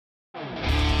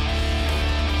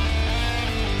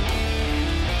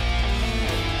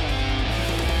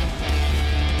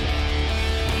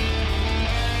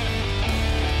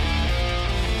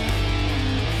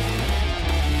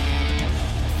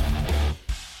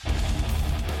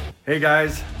Hey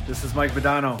guys, this is Mike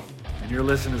Modano, and you're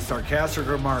listening to Sarcastic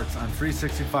Remarks on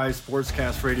 365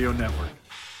 Sportscast Radio Network.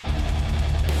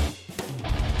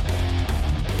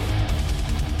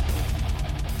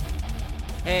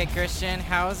 Hey Christian,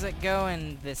 how's it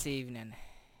going this evening?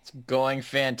 It's going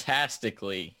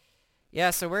fantastically. Yeah,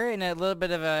 so we're in a little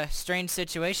bit of a strange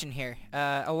situation here.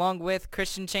 Along with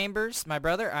Christian Chambers, my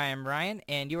brother, I am Ryan,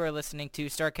 and you are listening to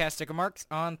Sarcastic Remarks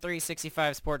on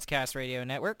 365 Sportscast Radio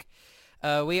Network.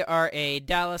 We are a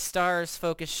Dallas Stars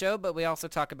focused show, but we also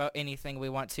talk about anything we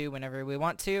want to whenever we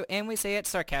want to, and we say it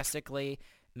sarcastically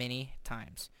many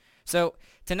times. So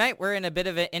tonight we're in a bit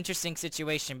of an interesting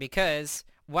situation because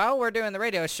while we're doing the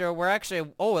radio show, we're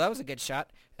actually, oh, that was a good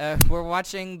shot. We're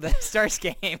watching the Stars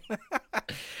game.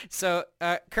 So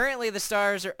currently the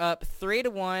Stars are up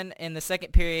 3-1 in the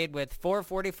second period with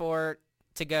 4:44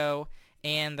 to go,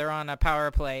 and they're on a power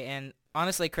play. And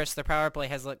honestly, Chris, the power play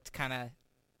has looked kind of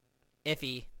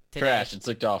iffy today. Trash. It's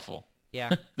looked awful.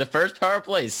 Yeah. The first power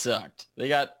play sucked. They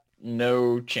got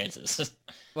no chances.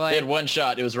 Well, they had one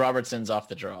shot. It was Robertson's off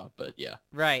the draw, but yeah.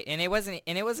 Right, and it was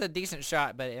a decent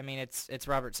shot, but I mean it's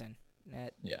Robertson.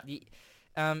 Yeah.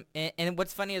 And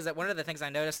what's funny is that one of the things I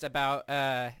noticed about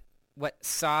what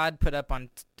Saad put up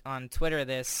on Twitter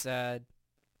this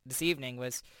evening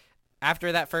was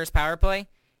after that first power play,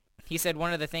 he said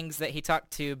one of the things that he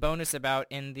talked to Bonus about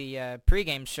in the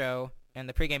pregame show and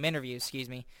the pregame interview,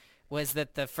 was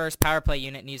that the first power play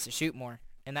unit needs to shoot more.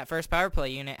 And that first power play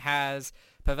unit has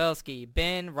Pavelski,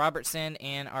 Ben, Robertson,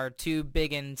 and our two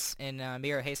biggins in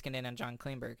Miro Heiskanen and John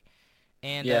Klingberg.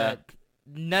 And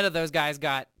none of those guys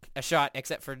got a shot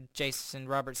except for Jason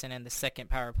Robertson in the second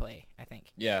power play, I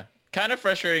think. Yeah. Kind of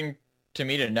frustrating to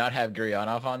me to not have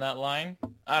Gurianov on that line.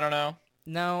 I don't know.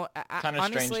 No, kind of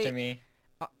strange to me.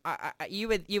 You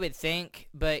would think,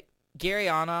 but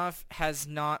Gurianov has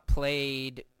not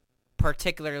played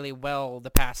particularly well the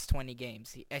past 20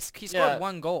 games. He scored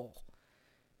one goal.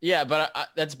 Yeah, but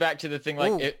that's back to the thing,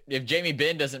 like, if Jamie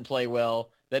Benn doesn't play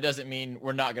well, that doesn't mean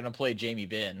we're not going to play Jamie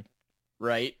Benn,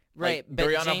 right? Right. Like,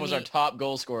 Gurianov was our top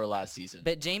goal scorer last season.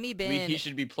 But Jamie Benn... He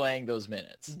should be playing those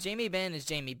minutes. Jamie Benn is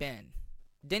Jamie Benn.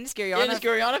 Dennis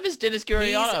Gurianov is Dennis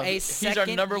Gurianov. He's our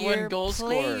number one goal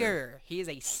scorer. He is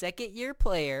a second-year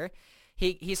player.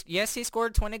 He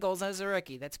scored 20 goals as a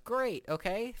rookie. That's great,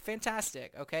 okay?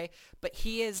 Fantastic, okay? But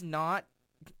he is not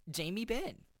Jamie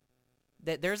Benn.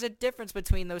 There's a difference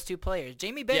between those two players.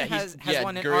 Jamie Benn has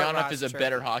won an Gurianov is a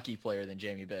better hockey player than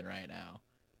Jamie Benn right now.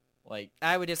 Like,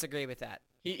 I would disagree with that.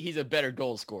 He's a better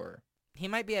goal scorer. He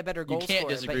might be a better goal scorer,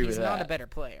 but he's not a better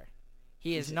player.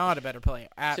 He is not a better player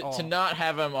at all. To not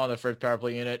have him on the first power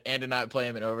play unit and to not play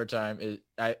him in overtime,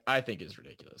 I think is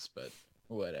ridiculous, but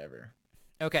whatever.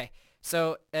 Okay.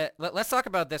 So let's talk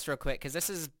about this real quick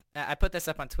because I put this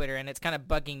up on Twitter and it's kind of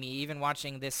bugging me even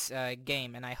watching this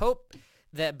game. And I hope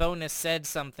that Bonus said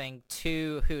something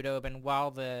to Hudobin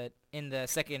while in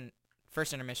the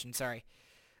first intermission. Sorry,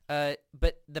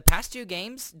 but the past two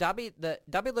games, Dobby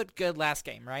looked good last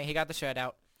game, right? He got the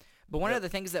shutout. But one of the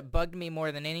things that bugged me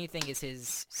more than anything is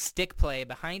his stick play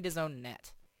behind his own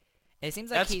net. It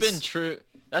seems like that's been true.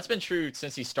 That's been true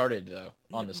since he started though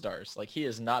on the Stars. Like he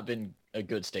has not been a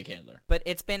good stick handler. But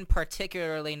it's been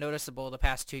particularly noticeable the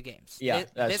past two games. Yeah,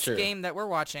 that's true. This game that we're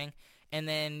watching, and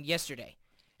then yesterday.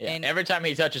 Yeah, and every time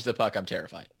he touches the puck, I'm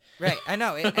terrified. Right, I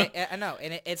know. I know,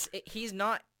 and he's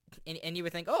not. And you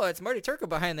would think, oh, it's Marty Turco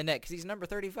behind the net because he's number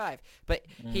 35. But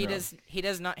he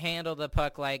does not handle the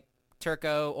puck like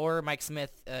Turco or Mike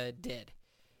Smith did.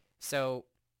 So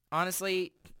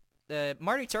honestly,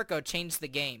 Marty Turco changed the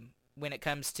game when it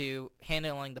comes to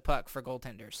handling the puck for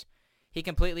goaltenders. He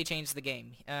completely changed the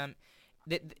game.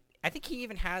 I think he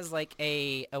even has like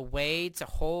a way to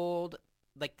hold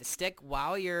like the stick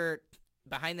while you're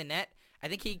behind the net. I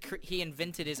think he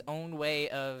invented his own way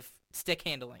of stick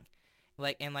handling,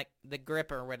 like the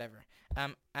grip or whatever.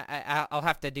 I'll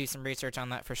have to do some research on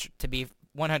that to be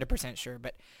 100% sure,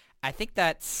 but I think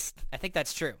that's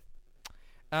true.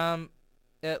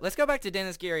 Let's go back to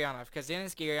Dennis Gurianov because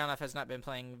Dennis Gurianov has not been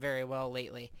playing very well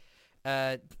lately.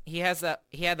 He had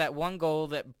that one goal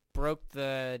that broke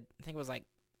I think it was like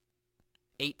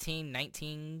 18,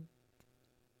 19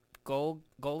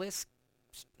 goalless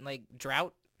like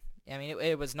drought. I mean,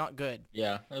 it was not good.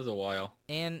 Yeah, that was a while.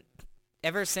 And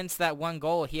ever since that one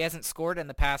goal, he hasn't scored in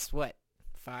the past,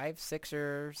 5, 6,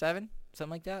 or 7?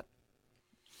 Something like that?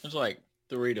 It's like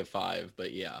 3 to 5,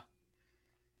 but yeah.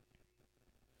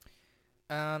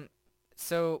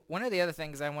 So one of the other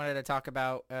things I wanted to talk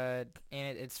about, and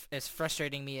it's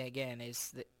frustrating me again,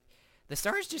 is that the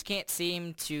Stars just can't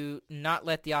seem to not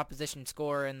let the opposition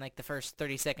score in like the first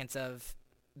 30 seconds of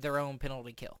their own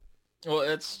penalty kill. Well,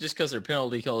 it's just because their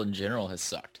penalty kill in general has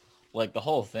sucked. Like, the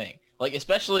whole thing. Like,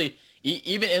 especially,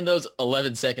 even in those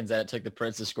 11 seconds that it took the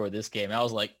Preds to score this game, I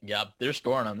was like, yeah, they're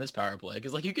scoring on this power play.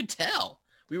 Because, like, you could tell.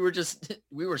 We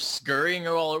were scurrying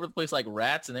all over the place like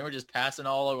rats, and they were just passing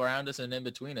all around us and in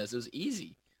between us. It was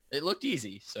easy. It looked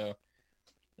easy. So,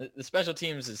 the special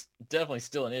teams is definitely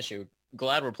still an issue.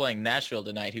 Glad we're playing Nashville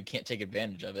tonight, who can't take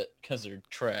advantage of it because they're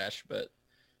trash, but...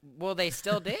 Well, they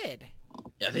still did.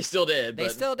 Yeah, they still did. They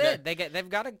still did. They've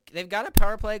got a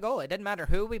power play goal. It doesn't matter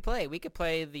who we play. We could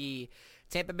play the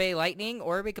Tampa Bay Lightning,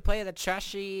 or we could play the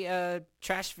trashy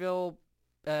Trashville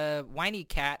Whiny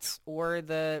Cats, or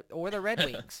the Red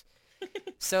Wings.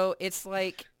 So it's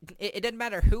like it doesn't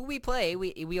matter who we play.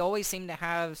 We always seem to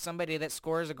have somebody that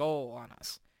scores a goal on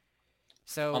us.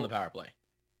 So on the power play.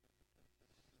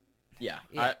 Yeah.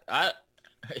 I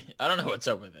don't know what's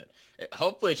up with it.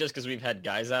 Hopefully it's just because we've had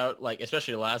guys out, like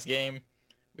especially last game.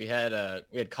 We had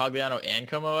Cogliano and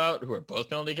Como out, who are both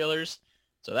penalty killers,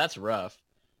 so that's rough.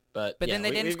 But yeah, then they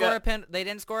didn't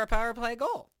score a power play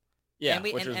goal. Yeah,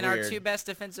 and our two best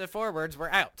defensive forwards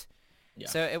were out. Yeah.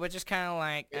 So it was just kind of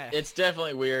like it's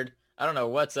definitely weird. I don't know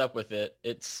what's up with it.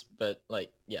 But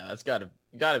that's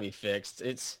gotta be fixed.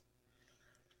 It's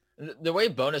the way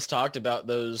Bonus talked about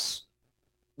those.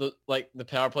 The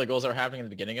power play goals that are happening in the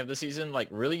beginning of the season, like,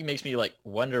 really makes me, like,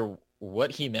 wonder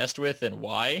what he messed with and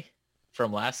why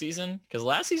from last season. Because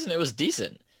last season it was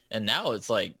decent, and now it's,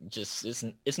 like, just,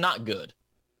 it's not good.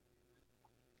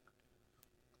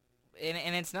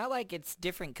 And it's not like it's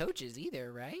different coaches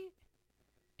either, right?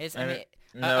 It's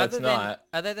not.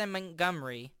 Other than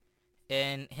Montgomery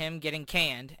and him getting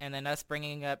canned, and then us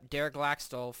bringing up Derek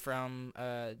Laxdal from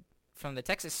the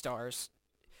Texas Stars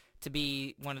to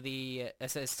be one of the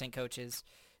assistant coaches,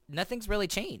 nothing's really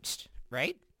changed,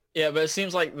 right? Yeah, but it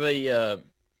seems like the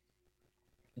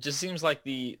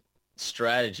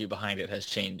strategy behind it has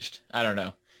changed. I don't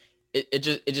know.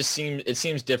 It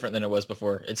seems different than it was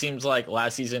before. It seems like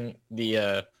last season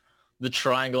the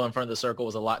triangle in front of the circle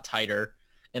was a lot tighter,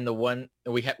 and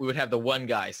we would have the one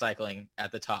guy cycling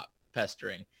at the top,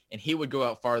 pestering, and he would go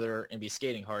out farther and be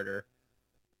skating harder,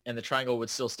 and the triangle would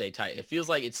still stay tight. It feels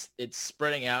like it's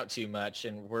spreading out too much,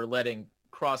 and we're letting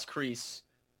cross crease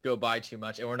go by too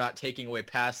much, and we're not taking away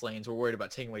pass lanes. We're worried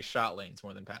about taking away shot lanes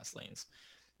more than pass lanes,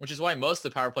 which is why most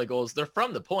of the power play goals, they're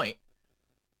from the point,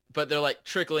 but they're like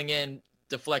trickling in,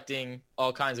 deflecting,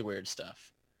 all kinds of weird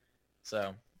stuff.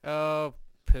 So. Oh,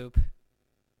 poop.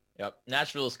 Yep.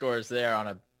 Nashville scores there on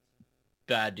a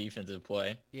bad defensive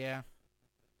play. Yeah.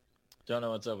 Don't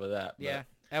know what's up with that. Yeah.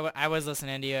 I was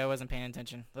listening to you. I wasn't paying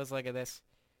attention. Let's look at this.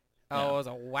 Oh, yeah. It was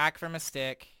a whack from a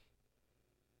stick.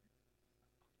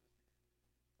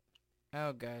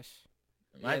 Oh, gosh.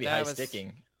 It might be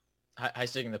high-sticking.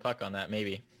 High-sticking the puck on that,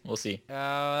 maybe. We'll see. Oh,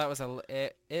 that was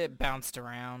it bounced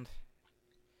around.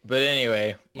 But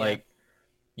anyway, like,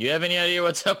 you have any idea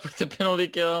what's up with the penalty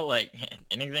kill? Like,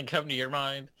 anything come to your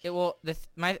mind?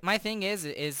 My thing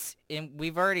is and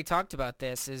we've already talked about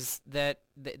this, is that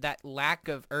lack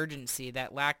of urgency,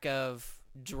 that lack of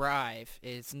drive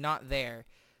is not there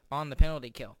on the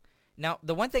penalty kill. Now,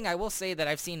 the one thing I will say that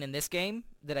I've seen in this game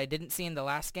that I didn't see in the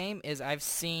last game is I've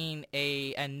seen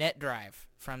a net drive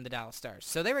from the Dallas Stars.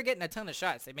 So they were getting a ton of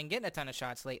shots. They've been getting a ton of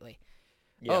shots lately.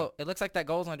 Yeah. Oh, it looks like that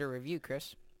goal's under review,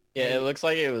 Chris. Yeah, it looks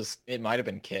like it might have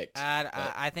been kicked.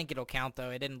 I think it'll count,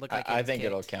 though. It didn't look like it was I think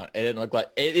kicked. It'll count. It didn't look like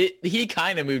it. He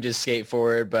kind of moved his skate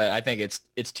forward, but I think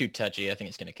it's too touchy. I think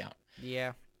it's going to count.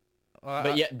 Yeah.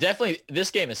 But yeah, definitely this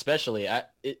game especially,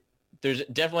 there's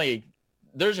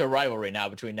a rivalry now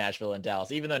between Nashville and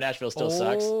Dallas, even though Nashville still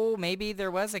sucks. Oh, maybe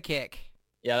there was a kick.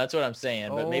 Yeah, that's what I'm saying.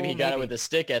 But maybe he got it with a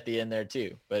stick at the end there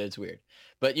too. But it's weird.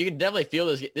 But you can definitely feel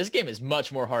this game is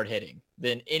much more hard hitting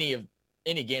than any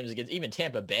games against even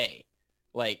Tampa Bay.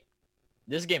 Like,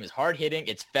 this game is hard hitting.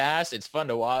 It's fast. It's fun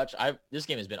to watch. This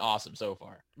game has been awesome so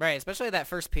far. Right, especially that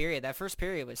first period. That first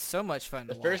period was so much fun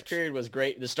to watch. The first period was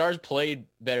great. The Stars played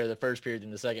better the first period than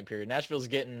the second period. Nashville's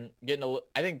getting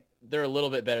I think they're a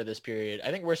little bit better this period. I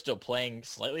think we're still playing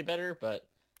slightly better, but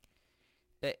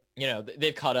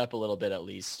they've caught up a little bit at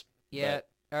least. Yeah,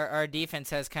 our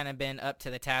defense has kind of been up to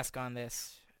the task on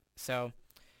this. So,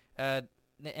 and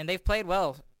they've played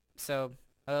well. So,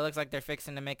 it looks like they're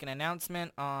fixing to make an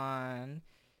announcement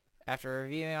after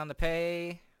reviewing on the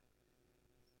pay.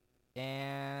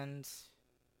 And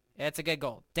it's a good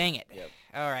goal. Dang it. Yep.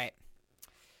 All right.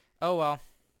 Oh, well.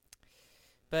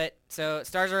 But, so,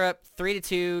 Stars are up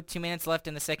 3-2, 2 minutes left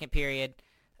in the second period.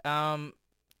 And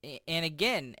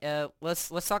again, let's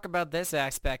talk about this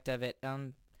aspect of it.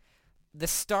 The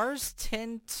Stars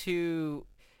tend to,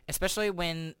 especially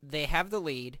when they have the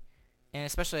lead, and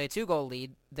especially a 2-goal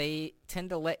lead, they tend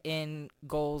to let in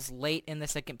goals late in the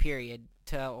second period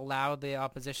to allow the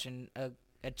opposition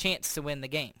a chance to win the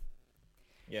game.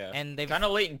 Yeah, and they've kind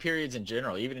of late in periods in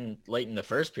general. Even late in the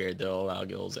first period, they'll allow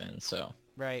goals in. So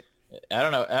right. I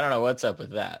don't know what's up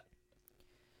with that.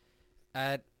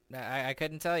 I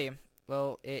couldn't tell you.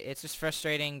 Well, it's just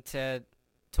frustrating to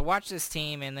watch this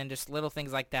team, and then just little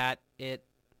things like that.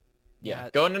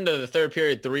 Going into the third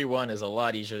period 3-1 is a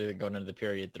lot easier than going into the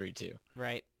period 3-2.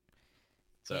 Right.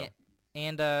 So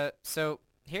so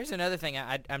here's another thing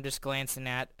I'm just glancing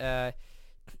at.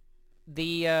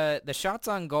 The shots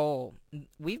on goal,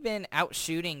 we've been out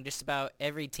shooting just about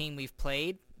every team we've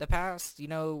played the past,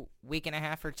 week and a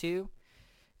half or two.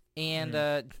 And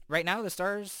right now the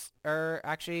Stars are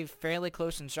actually fairly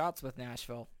close in shots with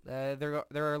Nashville. They're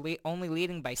only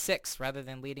leading by 6 rather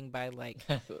than leading by like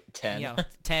 10,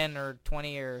 10 or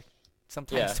 20 or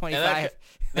sometimes 25.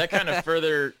 And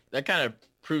that kind of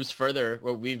proves further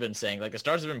what we've been saying. Like the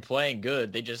Stars have been playing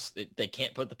good. They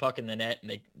can't put the puck in the net,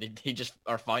 and they just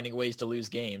are finding ways to lose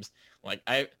games. Like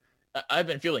I've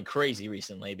been feeling crazy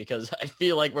recently because I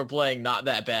feel like we're playing not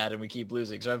that bad and we keep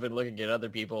losing. So I've been looking at other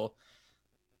people,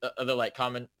 other like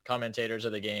commentators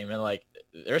of the game, and like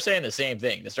they're saying the same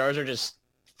thing. The Stars are just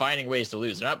finding ways to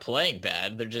lose. They're not playing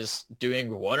bad. They're just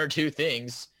doing one or two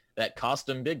things that cost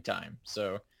them big time.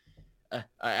 So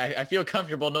I feel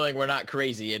comfortable knowing we're not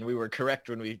crazy, and we were correct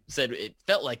when we said it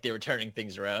felt like they were turning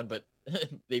things around. But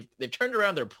they've turned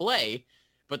around their play,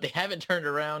 but they haven't turned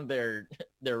around their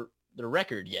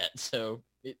record yet. So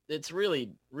it's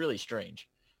really, really strange.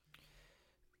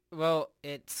 Well,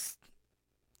 it's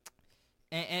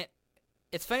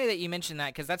funny that you mentioned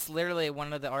that, because that's literally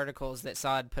one of the articles that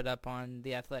Saad put up on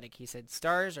The Athletic. He said,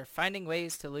 Stars are finding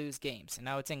ways to lose games. And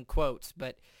now it's in quotes,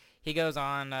 but he goes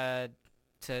on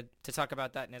to talk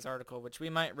about that in his article, which we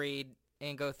might read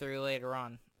and go through later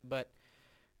on. But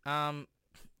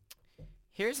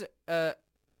here's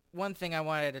one thing I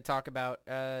wanted to talk about,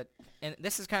 and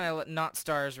this is kind of not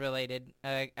Stars related,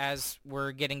 as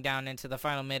we're getting down into the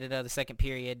final minute of the second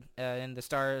period in the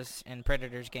Stars and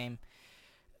Predators game.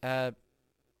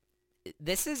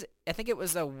 This is, I think it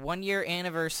was a 1-year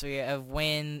anniversary of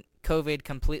when COVID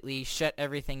completely shut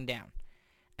everything down.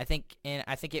 I think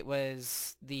it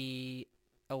was the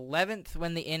 11th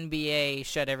when the NBA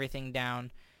shut everything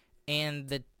down, and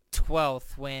the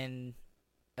 12th when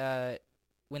the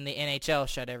NHL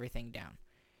shut everything down.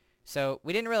 So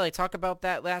we didn't really talk about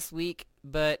that last week,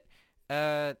 but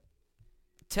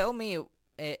tell me,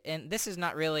 and this is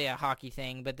not really a hockey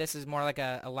thing, but this is more like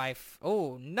a life.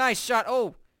 Oh, nice shot.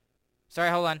 Oh, sorry,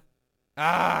 hold on.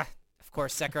 Of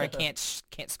course, Sekera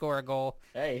can't score a goal.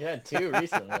 Hey, he had 2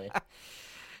 recently.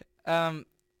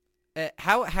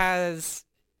 How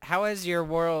has your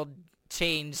world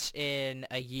changed in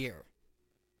a year,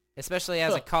 especially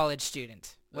as a college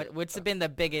student? What's been the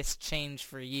biggest change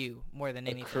for you more than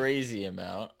anything? A crazy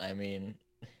amount. I mean,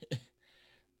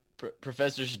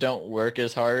 professors don't work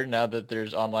as hard now that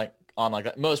there's online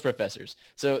most professors.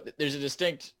 So there's a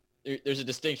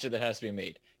distinction that has to be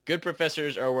made. Good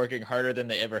professors are working harder than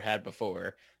they ever had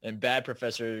before, and bad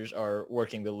professors are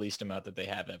working the least amount that they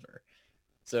have ever.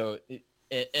 So,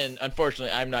 and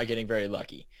unfortunately, I'm not getting very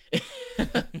lucky.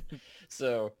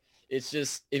 So it's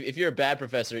just, if you're a bad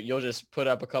professor, you'll just put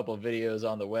up a couple of videos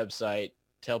on the website,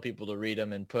 tell people to read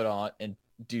them, and put on and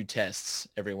do tests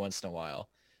every once in a while.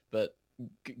 But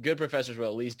good professors will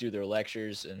at least do their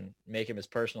lectures and make them as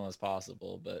personal as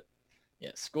possible. But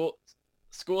yeah, school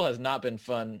has not been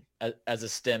fun as a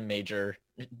STEM major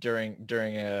during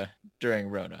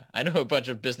Rona. I know a bunch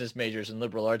of business majors and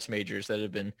liberal arts majors that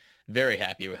have been very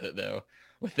happy with it, though,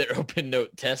 with their open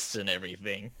note tests and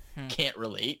everything. Can't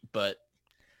relate, but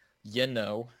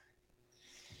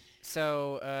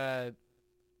So I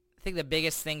think the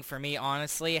biggest thing for me,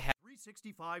 honestly,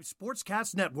 365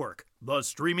 Sportscast Network, the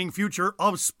streaming future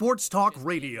of sports talk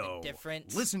radio.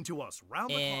 Difference. Listen to us round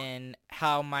the clock. In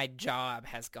how my job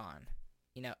has gone,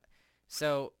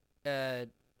 So a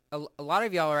lot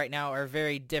of y'all right now are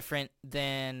very different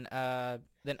than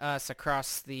us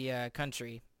across the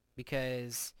country,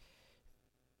 because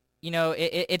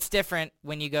it's different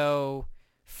when you go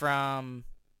from,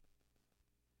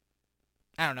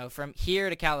 I don't know, from here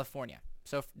to California.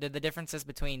 So the differences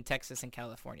between Texas and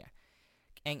California.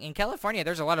 And in California,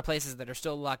 there's a lot of places that are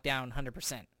still locked down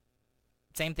 100%.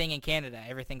 Same thing in Canada.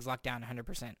 Everything's locked down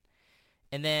 100%.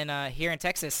 And then here in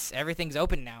Texas, everything's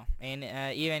open now. And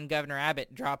even Governor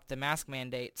Abbott dropped the mask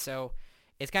mandate. So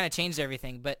it's kind of changed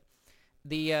everything. But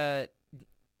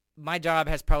my job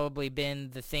has probably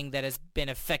been the thing that has been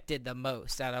affected the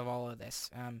most out of all of this.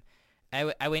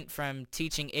 I went from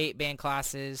teaching 8 band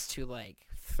classes to like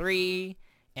 3,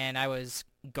 and I was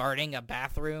guarding a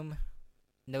bathroom,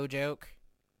 no joke,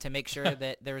 to make sure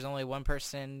that there was only one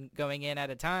person going in at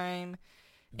a time.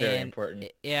 Very And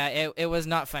important. it was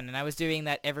not fun, and I was doing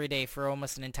that every day for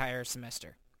almost an entire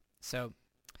semester. So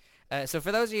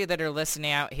for those of you that are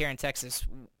listening out here in Texas,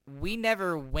 we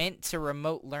never went to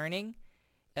remote learning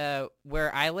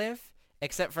where I live,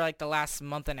 except for like the last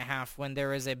month and a half when there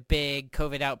was a big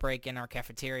COVID outbreak in our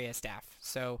cafeteria staff.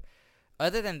 So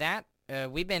other than that,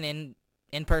 we've been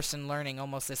in-person learning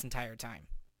almost this entire time.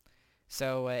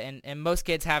 So and most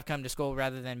kids have come to school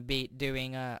rather than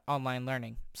doing online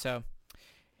learning. So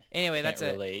anyway, Can't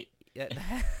relate.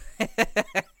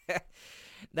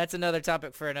 That's another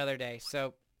topic for another day.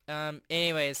 So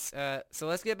anyways, so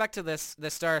let's get back to the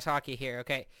Stars hockey here.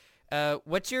 Okay.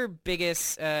 What's your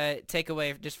biggest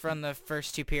takeaway just from the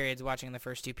first 2 periods, watching the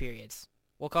first 2 periods?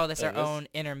 We'll call this our own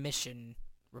intermission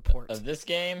report. Of this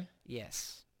game?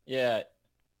 Yes. Yeah.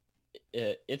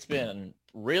 It's been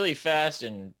really fast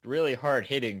and really hard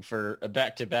hitting for a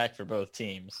back-to-back for both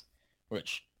teams,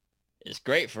 which is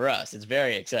great for us. It's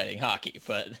very exciting hockey,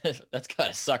 but that's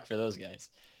gotta suck for those guys.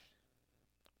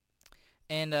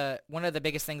 And one of the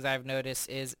biggest things I've noticed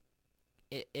is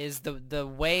the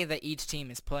way that each team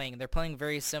is playing. They're playing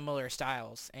very similar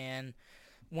styles, and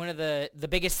one of the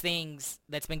biggest things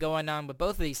that's been going on with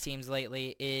both of these teams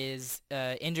lately is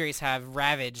injuries have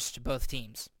ravaged both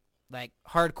teams, like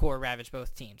hardcore ravaged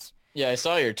both teams. Yeah, I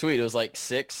saw your tweet. It was like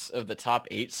 6 of the top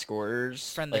 8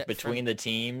 scorers between the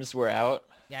teams were out.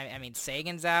 Yeah, I mean,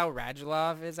 Sagan's out,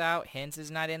 Radulov is out, Hintz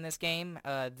is not in this game.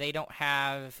 They don't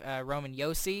have Roman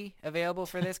Josi available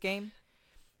for this game.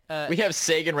 We have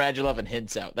Sagan, Radulov, and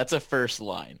Hintz out. That's a first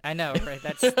line. I know, right?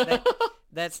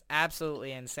 That's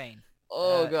absolutely insane.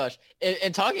 Oh, gosh.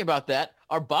 And talking about that,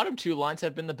 our bottom 2 lines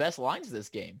have been the best lines this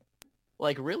game.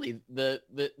 Like, really, the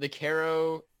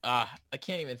Caro, I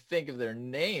can't even think of their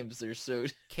names. They're so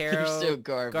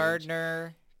garbage.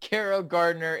 Gardner. Caro,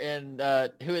 Gardner, and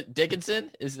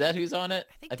Dickinson? Is that who's on it?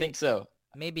 I think so.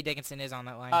 Maybe Dickinson is on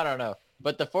that line. I don't know.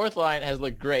 But the 4th line has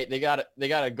looked great. They got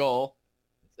a goal.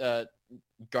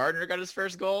 Gardner got his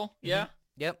first goal. Yeah.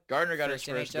 Yep. Gardner got his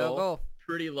first NHL goal.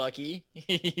 Pretty lucky.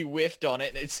 He whiffed on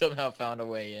it and it somehow found a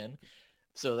way in.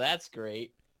 So that's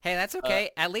great. Hey, that's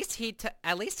okay. At least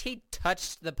he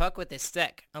touched the puck with his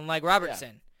stick, unlike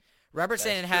Robertson. Yeah,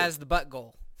 Robertson has the butt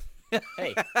goal.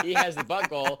 Hey, he has the butt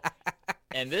goal.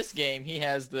 And this game, he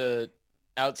has the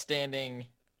outstanding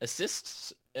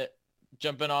assists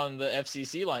jumping on the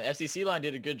FCC line. FCC line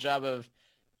did a good job of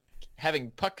having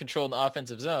puck control in the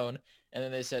offensive zone. And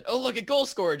then they said, oh, look, a goal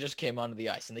scorer just came onto the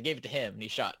ice. And they gave it to him, and he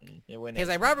shot. And it went in. He's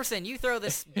like, Robertson, you throw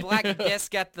this black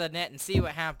disc at the net and see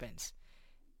what happens.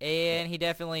 And he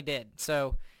definitely did.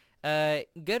 So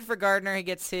good for Gardner. He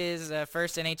gets his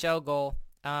first NHL goal.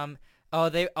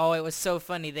 It was so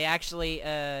funny. They actually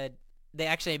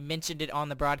mentioned it on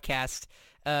the broadcast.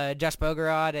 Josh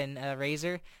Bogorod and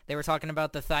Razor, they were talking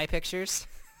about the thigh pictures.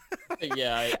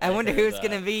 Yeah, I wonder who it's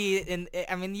going to be.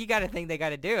 I mean, you got to think they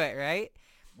got to do it, right?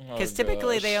 Because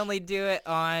typically they only do it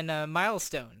on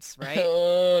milestones, right?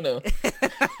 Oh, no.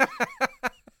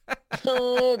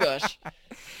 Oh, gosh.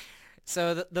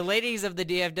 So the ladies of the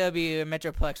DFW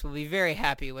Metroplex will be very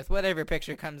happy with whatever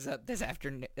picture comes up this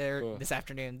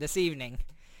evening.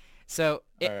 So,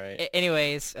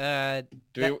 anyways,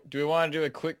 do we want to do a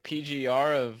quick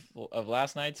PGR of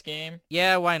last night's game?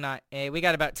 Yeah, why not? We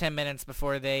got about 10 minutes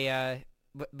before the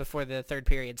 3rd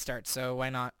period starts, so why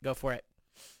not? Go for it.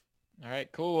 All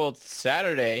right, cool. Well,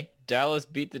 Saturday, Dallas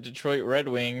beat the Detroit Red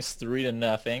Wings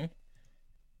 3-0.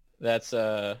 That's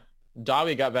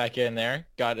Dobby got back in there,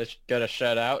 got a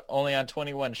shutout, only on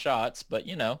 21 shots, but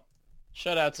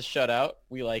shutout's a shutout.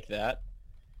 We like that.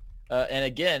 And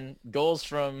again, goals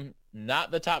from not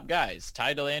the top guys.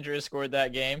 Ty Dellandrea scored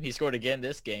that game. He scored again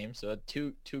this game, so a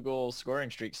two-goal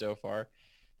scoring streak so far.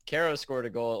 Caro scored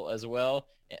a goal as well,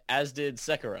 as did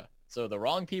Sekera. So the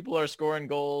wrong people are scoring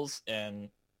goals, and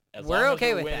as long as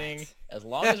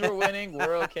we're winning,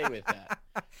 we're okay with that.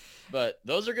 But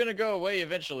those are going to go away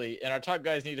eventually, and our top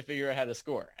guys need to figure out how to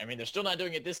score. I mean, they're still not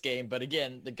doing it this game, but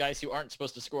again, the guys who aren't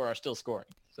supposed to score are still scoring.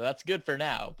 So that's good for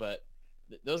now, but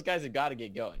those guys have got to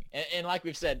get going. And like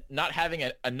we've said, not having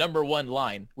a number 1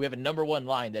 line, we have a number 1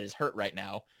 line that is hurt right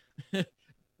now.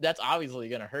 That's obviously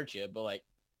going to hurt you, but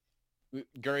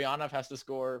Gurionov has to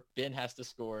score, Ben has to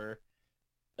score,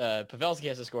 Pavelski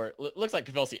has to score. Looks like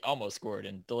Pavelski almost scored,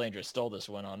 and Dellandrea stole this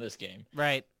one on this game.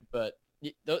 Right. But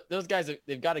those guys,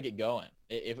 they've got to get going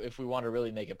if we want to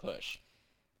really make a push.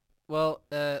 Well,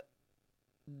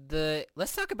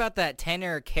 let's talk about that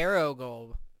Tanner Caro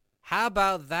goal. How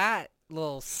about that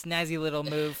little snazzy little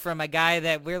move from a guy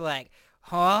that we're like,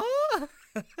 huh?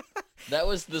 That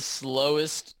was the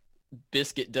slowest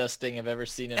biscuit dusting I've ever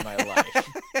seen in my life.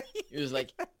 It was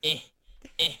like,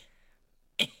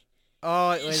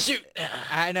 Oh, it was. shoot.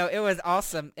 I know, it was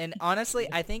awesome. And honestly,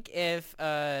 I think if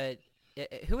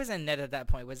who was in net at that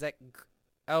point? Was that?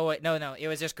 Oh wait, no, it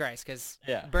was just Grice because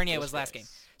Yeah, Bernier it was last game.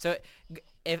 Grice. So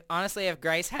if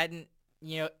Grice hadn't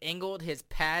angled his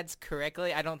pads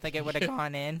correctly, I don't think it would have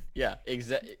gone in. Yeah,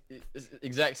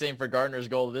 exact same for Gardner's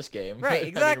goal this game. Right,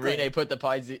 exactly. I mean, Rene put the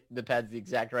pads the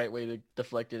exact right way to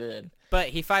deflect it in. But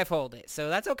he 5-holed it, so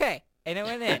that's okay, and it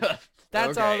went in.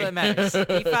 That's Okay. all that matters. He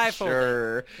 5-holed it.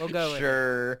 Sure, We'll go with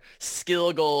sure.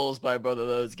 Skill goals by both of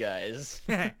those guys.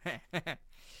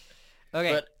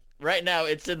 Okay. But right now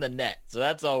it's in the net, so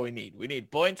that's all we need. We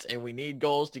need points and we need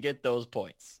goals to get those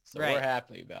points. So Right. we're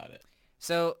happy about it.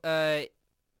 So, kind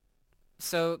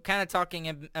of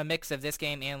talking a mix of this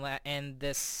game and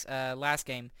this last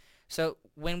game. So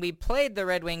when we played the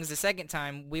Red Wings the second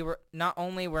time, we were not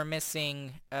only were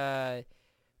missing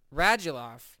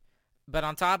Radulov, but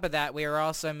on top of that, we were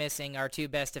also missing our two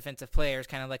best defensive players,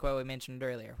 kind of like what we mentioned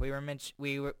earlier.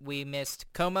 We missed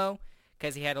Como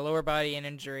because he had a lower body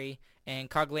injury, and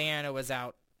Cogliano was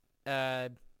out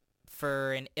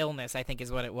for an illness, I think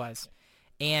is what it was.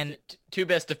 And Two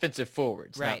best defensive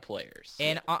forwards, Right. not players.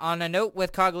 And on a note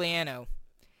with Cogliano,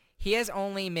 he has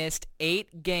only missed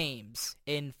 8 games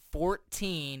in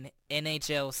 14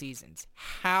 NHL seasons.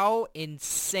 How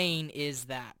insane is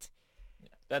that?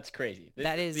 That's crazy.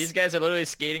 That is- These guys are literally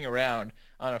skating around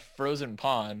on a frozen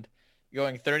pond,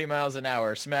 going 30 miles an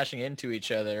hour, smashing into each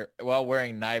other while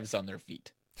wearing knives on their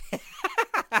feet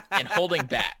and holding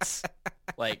bats.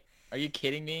 Like, are you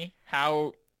kidding me?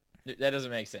 How? That doesn't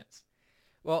make sense.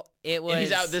 Well, it was... And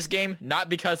he's out this game not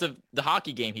because of the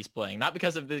hockey game he's playing, not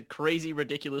because of the crazy,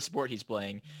 ridiculous sport he's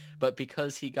playing, but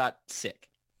because he got sick.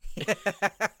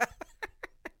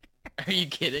 Are you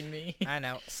kidding me? I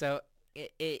know. So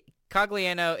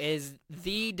Cogliano is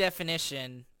the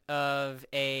definition of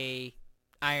a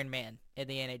Iron Man in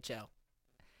the NHL.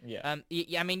 Yeah.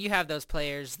 I mean, you have those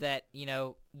players that,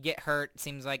 get hurt,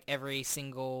 seems like every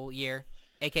single year,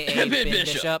 a.k.a. Ben Ben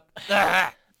Bishop.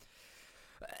 Bishop.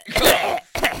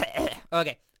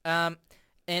 Okay.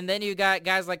 And then you got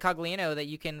guys like Cogliano that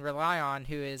you can rely on,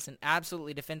 who is an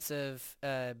absolutely defensive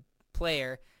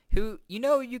player who,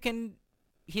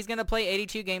 he's going to play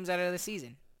 82 games out of the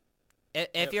season.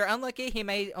 If you're unlucky, he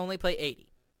may only play 80.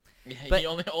 But- he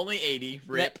only 80.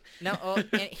 Rip. And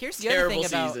here's the other Terrible thing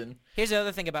about season. here's the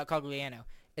other thing about Cogliano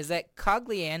is that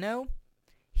Cogliano,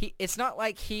 it's not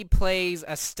like he plays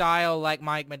a style like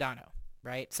Mike Modano,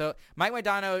 right? So Mike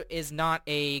Modano is not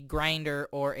a grinder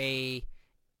or he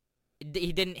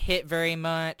didn't hit very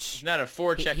much. He's not a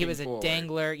forechecking He was a forward.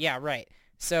 dangler. Yeah, right.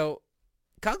 So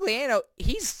Cogliano,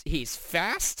 he's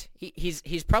fast.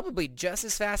 He's probably just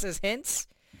as fast as Hintz.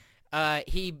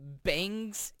 He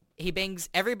bangs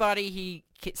everybody he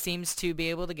seems to be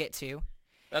able to get to.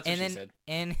 That's what she said.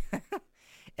 And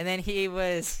and then he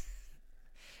was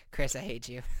Chris, I hate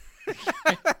you.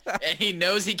 And he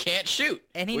knows he can't shoot,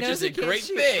 And he which knows is he a can't great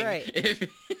shoot, thing. right.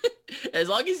 As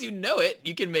long as you know it,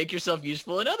 you can make yourself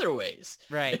useful in other ways.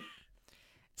 Right.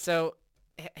 So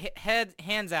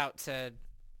hands out.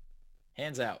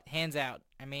 Hands out.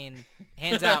 I mean,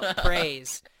 hands out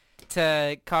praise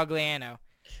to Cogliano.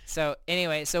 So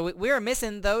anyway, we were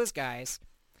missing those guys,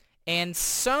 and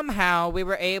somehow we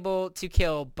were able to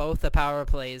kill both the power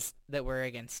plays that were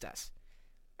against us.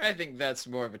 I think that's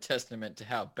more of a testament to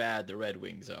how bad the Red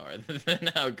Wings are than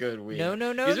how good we are.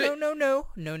 No.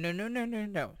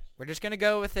 We're just gonna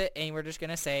go with it, and we're just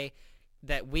gonna say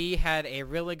that we had a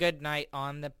really good night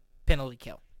on the penalty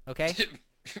kill. Okay.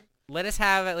 Let us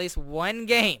have at least one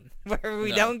game where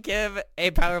we No. don't give a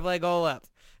power play goal up.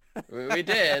 We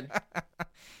did.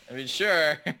 I mean,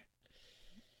 sure.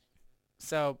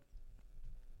 So,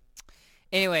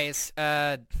 anyways,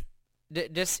 it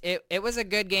was a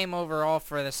good game overall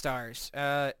for the Stars.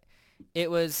 It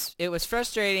was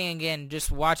frustrating again just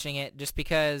watching it, just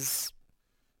because,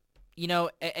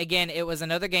 again, it was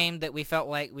another game that we felt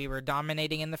like we were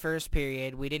dominating in the first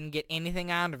period. We didn't get anything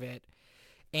out of it,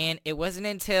 and it wasn't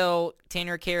until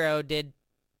Tanner Kero did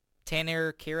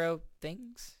Tanner Kero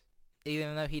things,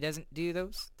 even though he doesn't do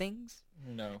those things.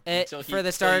 No. For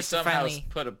the Stars to somehow finally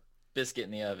put a biscuit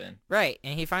in the oven. Right,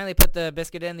 and he finally put the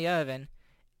biscuit in the oven,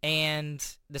 and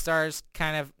the Stars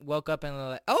kind of woke up and were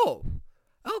like, oh,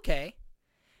 okay.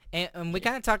 And we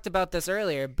kind of talked about this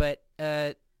earlier, but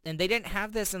and they didn't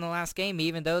have this in the last game,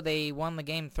 even though they won the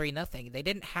game 3-0. They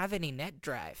didn't have any net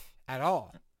drive at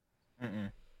all.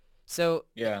 Mm-mm. So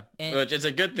Yeah, and which it's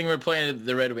a good thing we're playing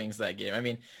the Red Wings that game. I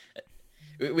mean,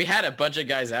 we had a bunch of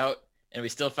guys out, and we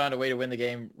still found a way to win the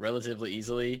game relatively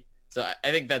easily. So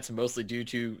I think that's mostly due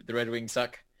to the Red Wings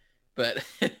suck. But,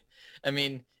 I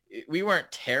mean, we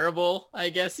weren't terrible, I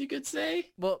guess you could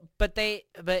say. well,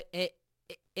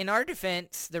 in our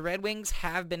defense, the Red Wings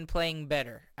have been playing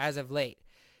better as of late,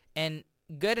 and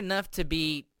good enough to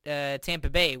beat Tampa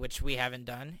Bay, which we haven't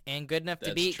done, and good enough to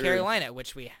That's beat true. Carolina,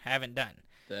 which we haven't done.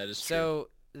 That is true.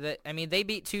 So they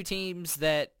beat two teams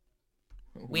that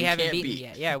we haven't can't beaten beat.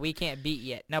 yet. Yeah, we can't beat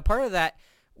yet. Now, part of that,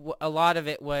 a lot of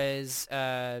it was,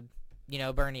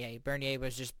 Bernier. Bernier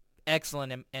was just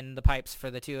excellent in the pipes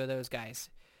for the two of those guys,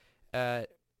 for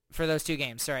those two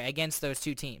games. Sorry, against those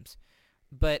two teams.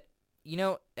 But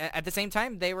at the same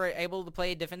time, they were able to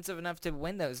play defensive enough to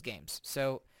win those games.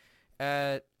 So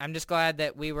I'm just glad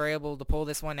that we were able to pull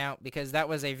this one out because that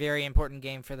was a very important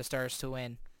game for the Stars to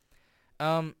win.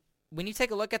 When you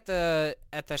take a look at the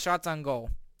shots on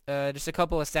goal, just a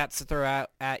couple of stats to throw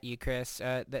out at you, Chris.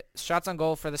 The shots on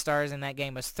goal for the Stars in that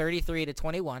game was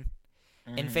 33-21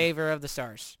 in favor of the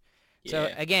Stars. So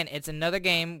Yeah. again, it's another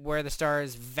game where the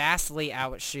Stars vastly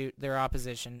outshoot their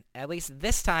opposition. At least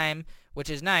this time, which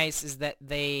is nice, is that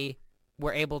they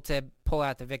were able to pull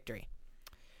out the victory.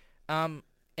 And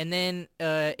then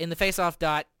in the face-off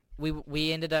dot,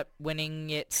 we ended up winning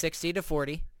it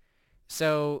 60-40.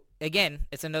 So again,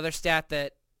 it's another stat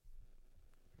that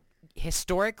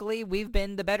historically we've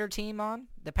been the better team on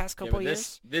the past Yeah, couple but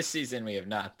years. this season we have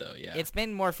not, though, yeah. It's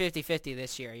been more 50-50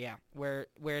 this year, yeah, where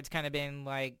it's kind of been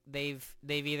like they've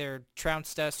either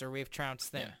trounced us or we've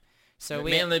trounced them. Yeah. So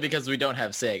Mainly because we don't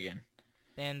have Sagan.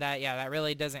 and that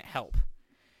really doesn't help.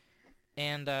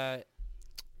 And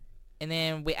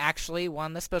then we actually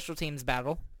won the special teams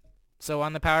battle. So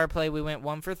on the power play, we went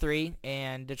 1 for 3,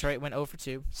 and Detroit went 0 for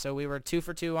 2. So we were 2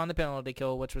 for 2 on the penalty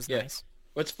kill, which was Yeah. nice.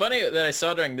 What's funny that I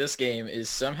saw during this game is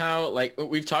somehow, like,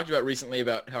 we've talked about recently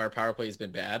about how our power play has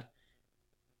been bad.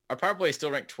 Our power play is still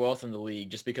ranked 12th in the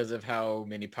league just because of how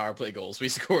many power play goals we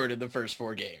scored in the first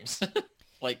 4 games.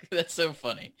 Like, that's so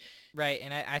funny. Right,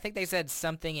 and I think they said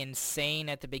something insane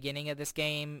at the beginning of this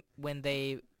game when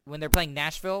they're playing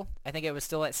Nashville. I think it was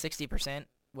still at 60%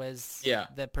 was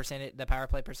the power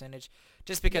play percentage,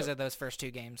 just because of those first 2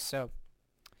 games. So,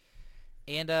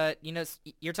 and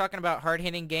you're talking about hard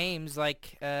hitting games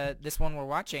like this one we're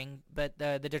watching, but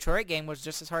the Detroit game was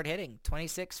just as hard hitting,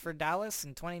 26 for Dallas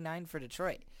and 29 for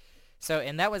Detroit. So,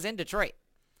 and that was in Detroit.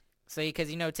 So, because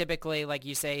typically, like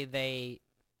you say, they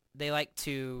like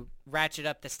to ratchet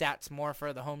up the stats more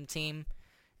for the home team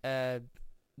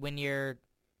when you're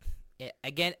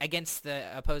against the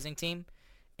opposing team,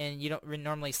 and you don't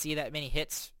normally see that many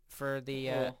hits for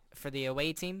the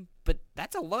away team. But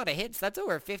that's a lot of hits. That's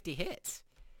over 50 hits.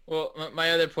 Well,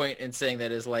 my other point in saying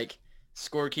that is, like,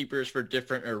 scorekeepers for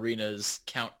different arenas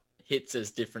count hits as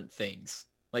different things.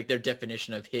 Like, their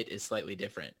definition of hit is slightly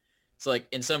different. So, like,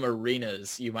 in some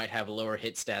arenas, you might have lower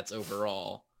hit stats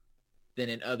overall than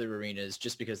in other arenas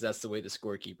just because that's the way the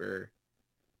scorekeeper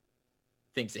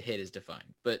thinks a hit is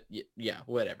defined. But yeah,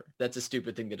 whatever. That's a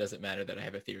stupid thing that doesn't matter that I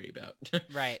have a theory about.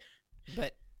 Right.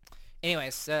 But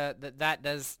anyways,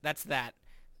 that's that.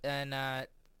 And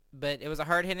but it was a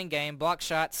hard-hitting game. Block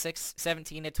shot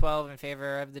 17-12 in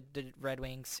favor of the Red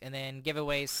Wings, and then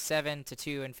giveaways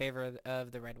 7-2 in favor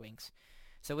of the Red Wings.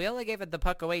 So we only gave the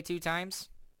puck away 2 times.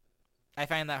 I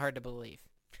find that hard to believe.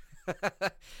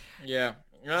 Yeah.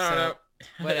 I don't know.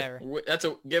 Whatever.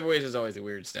 Giveaways is always a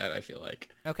weird stat, I feel like.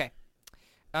 Okay.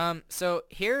 So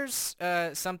here's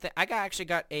something. I actually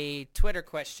got a Twitter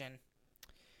question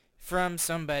from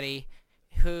somebody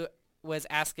who was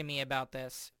asking me about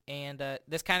this, and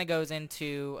this kind of goes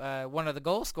into one of the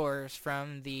goal scorers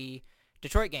from the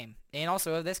Detroit game, and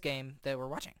also of this game that we're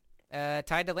watching,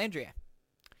 Ty Dellandrea.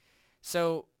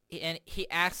 So, and he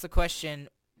asked the question,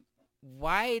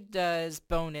 why does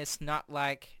Bowness not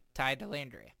like Ty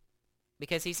Dellandrea?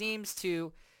 Because he seems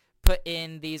to put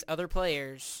in these other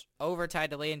players over Ty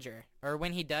Dellandrea, or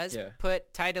when he does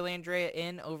put Ty Dellandrea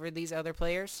in over these other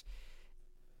players,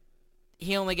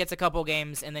 he only gets a couple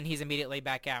games and then he's immediately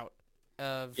back out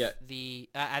of the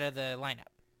lineup.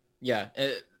 Yeah,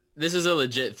 this is a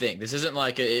legit thing. This isn't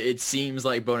like it seems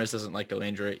like Bowness doesn't like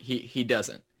Dellandrea. He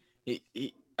doesn't.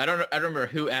 I don't remember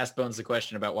who asked Bones the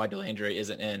question about why Dellandrea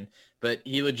isn't in, but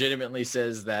he legitimately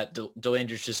says that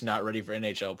Delandrea's just not ready for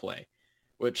NHL play,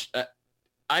 which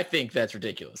I think that's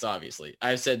ridiculous. Obviously,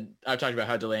 I've talked about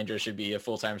how Dellandrea should be a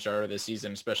full-time starter this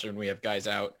season, especially when we have guys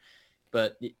out,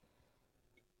 but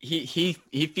he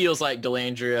feels like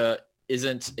Dellandrea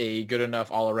isn't a good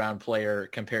enough all-around player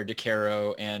compared to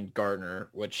Caro and Gardner,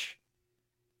 which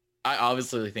I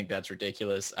obviously think that's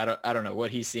ridiculous. I don't know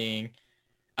what he's seeing.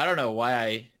 I don't know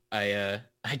why I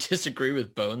disagree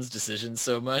with Bones' decision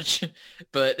so much,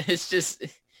 but it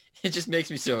just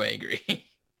makes me so angry.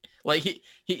 Like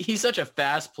he's such a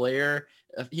fast player.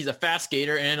 He's a fast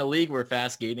skater, and in a league where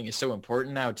fast skating is so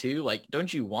important now too. Like,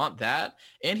 don't you want that?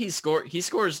 And he's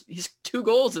 2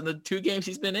 goals in the 2 games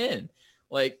he's been in.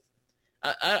 Like,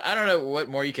 I don't know what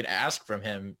more you could ask from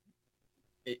him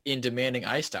in demanding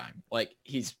ice time. Like,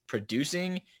 he's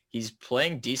producing, he's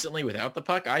playing decently without the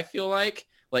puck. I feel like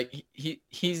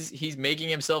he's making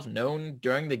himself known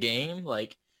during the game.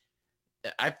 Like,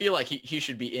 I feel like he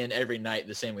should be in every night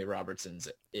the same way Robertson's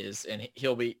is, and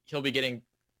he'll be getting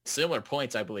similar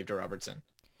points, I believe, to Robertson,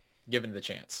 given the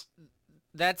chance.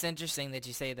 That's interesting that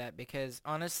you say that, because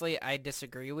honestly, I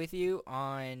disagree with you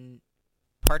on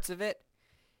parts of it.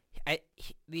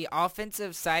 The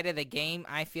offensive side of the game,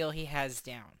 I feel he has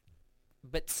down,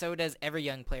 but so does every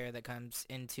young player that comes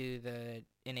into the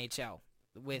NHL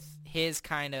with his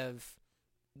kind of,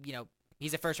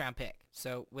 he's a first-round pick,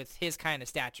 so with his kind of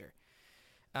stature.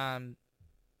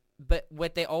 But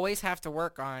what they always have to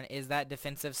work on is that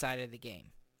defensive side of the game.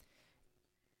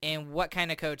 And what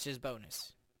kind of coach is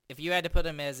Bowness? If you had to put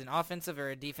him as an offensive or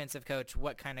a defensive coach,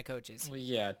 what kind of coach is he? Well,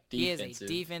 yeah, defensive. He is a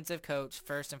defensive coach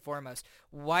first and foremost.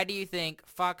 Why do you think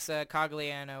Faksa,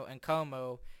 Cogliano, and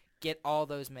Como get all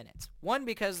those minutes? 1,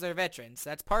 because they're veterans.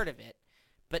 That's part of it.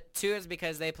 But 2 is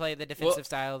because they play the defensive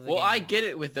style of the game. Well, I get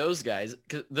it with those guys,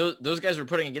 because those guys were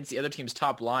putting against the other team's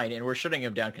top line, and we're shutting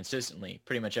them down consistently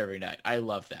pretty much every night. I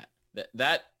love that.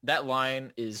 That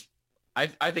line is, I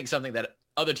think, something that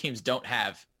other teams don't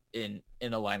have in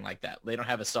a line like that. They don't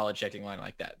have a solid checking line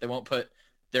like that. They won't put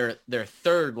their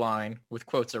third line, with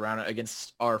quotes around it,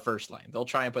 against our first line. They'll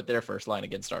try and put their first line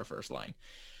against our first line.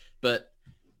 But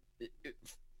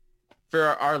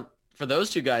for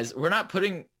those 2 guys, we're not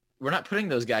putting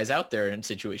those guys out there in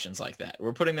situations like that.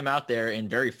 We're putting them out there in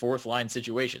very fourth line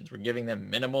situations. We're giving them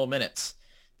minimal minutes.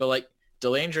 But like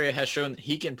Dellandrea has shown that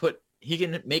he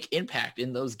can make impact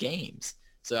in those games.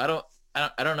 So I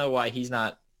don't know why he's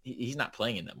not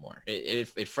playing in them more.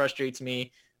 It frustrates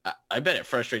me. I bet it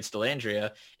frustrates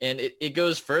Dellandrea, and it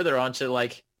goes further on to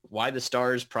like why the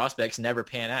Stars prospects never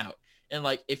pan out. And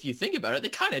like, if you think about it, they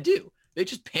kind of do. They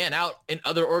just pan out in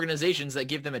other organizations that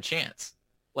give them a chance.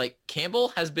 Like, Campbell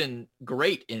has been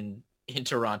great in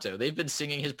Toronto. They've been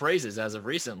singing his praises as of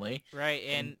recently. Right,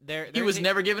 and he was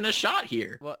never given a shot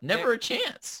here. Well, never a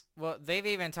chance. Well, they've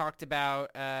even talked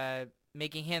about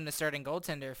making him the starting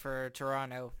goaltender for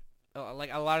Toronto.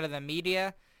 Like, a lot of the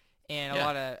media and a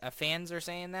lot of fans are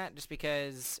saying that, just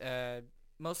because,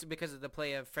 mostly because of the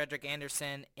play of Frederik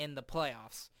Andersen in the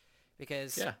playoffs,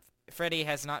 because Freddie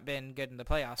has not been good in the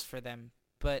playoffs for them.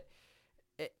 But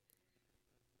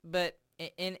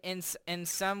in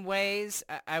some ways,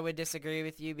 I would disagree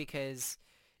with you, because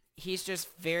he's just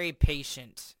very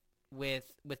patient with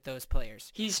those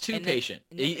players. He's too patient.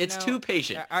 It's too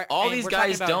patient. All these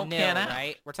guys don't pan out.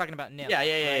 Right? We're talking about Nil. Yeah.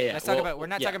 Right? Let's talk about. We're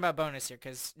not talking about Bowness here,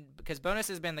 because Bowness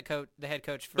has been the head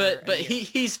coach for. But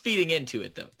he's feeding into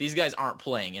it though. These guys aren't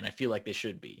playing, and I feel like they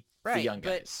should be. Right. The young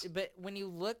guys. But when you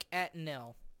look at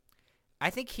Nil, I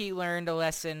think he learned a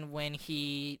lesson when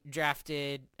he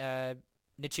drafted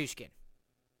Nichushkin.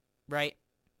 Right?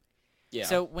 Yeah.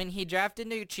 So when he drafted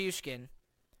Nichushkin,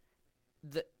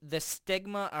 the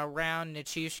stigma around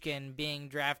Nichushkin being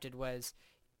drafted was,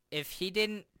 if he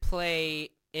didn't play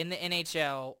in the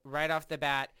NHL right off the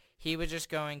bat, he was just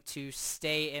going to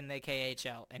stay in the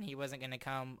KHL, and he wasn't going to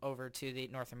come over to the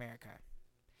North America.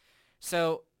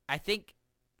 So I think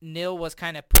Nil was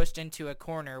kind of pushed into a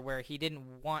corner where he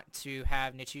didn't want to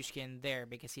have Nichushkin there,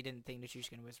 because he didn't think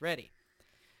Nichushkin was ready.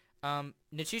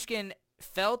 Nichushkin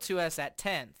fell to us at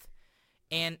 10th,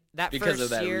 and that because first of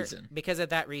that year, reason. Because of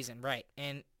that reason, right?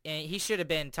 And he should have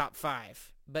been top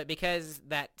 5, but because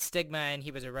that stigma, and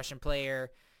he was a Russian player,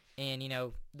 and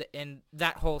and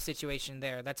that whole situation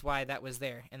there, that's why that was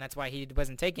there, and that's why he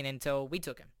wasn't taken until we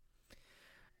took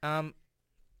him.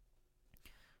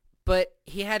 But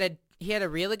he had a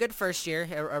really good first year,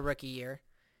 a rookie year,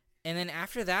 and then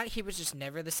after that, he was just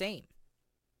never the same.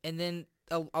 And then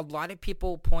a lot of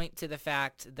people point to the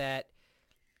fact that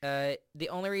the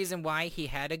only reason why he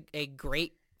had a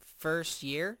great first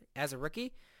year as a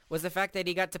rookie was the fact that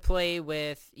he got to play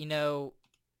with,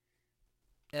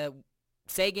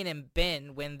 Sagan and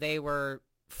Ben when they were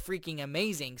freaking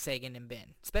amazing, Sagan and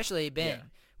Ben. Especially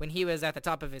Ben, when he was at the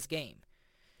top of his game.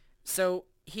 So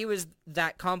he was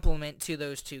that compliment to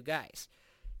those 2 guys.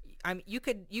 You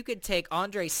could take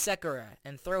Andrei Sekera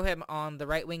and throw him on the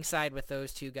right wing side with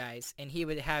those 2 guys, and he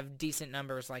would have decent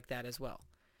numbers like that as well.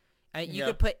 You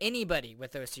could put anybody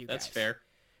with those two guys. That's fair.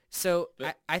 So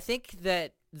I think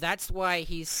that's why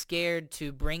he's scared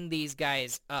to bring these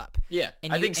guys up. Yeah,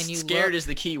 I think scared is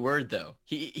the key word, though.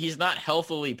 He's not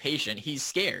healthily patient. He's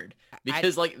scared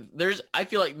because I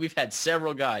feel like we've had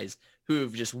several guys who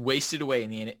have just wasted away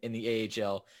in the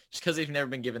AHL just because they've never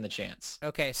been given the chance.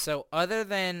 Okay, so other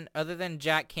than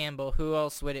Jack Campbell, who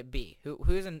else would it be?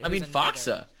 Who's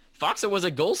Faksa. Faksa was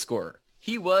a goal scorer.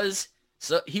 He was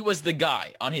the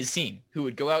guy on his team who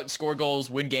would go out and score goals,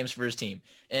 win games for his team.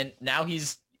 And now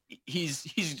he's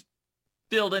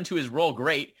filled into his role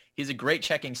great. He's a great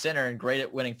checking center and great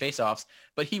at winning faceoffs,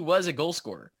 but he was a goal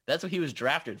scorer. That's what he was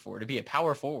drafted for, to be a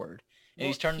power forward. And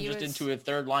he's turned into a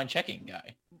third line checking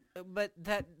guy. But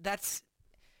that's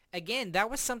again, that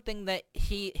was something that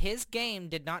his game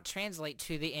did not translate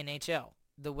to the NHL,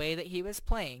 the way that he was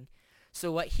playing.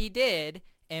 So what he did,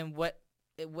 and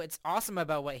what's awesome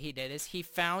about what he did, is he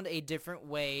found a different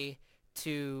way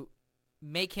to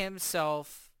make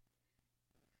himself.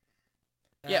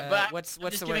 Yeah, but what's I'm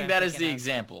just the giving word that I'm as the thinking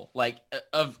example, like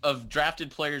of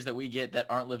drafted players that we get that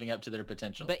aren't living up to their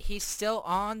potential. But he's still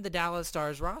on the Dallas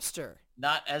Stars roster.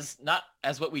 Not as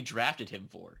what we drafted him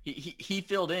for. He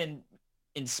filled in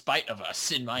spite of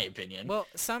us, in my opinion. Well,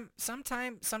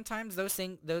 sometimes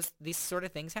these sort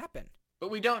of things happen. But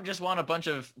we don't just want a bunch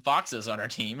of Foxes on our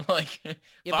team. Like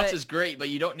Fox is great, but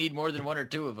you don't need more than one or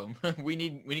two of them. we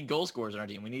need goal scorers on our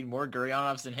team. We need more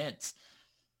Guryanovs and Hintz.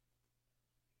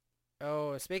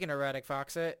 Oh, speaking of Radek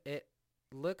Faksa, it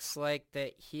looks like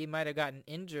that he might have gotten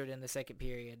injured in the second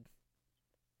period.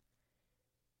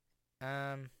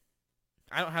 I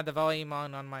don't have the volume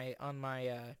on my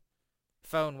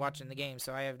phone watching the game,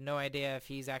 so I have no idea if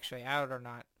he's actually out or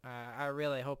not. I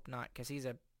really hope not, because he's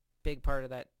a big part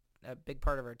of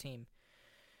our team.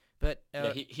 But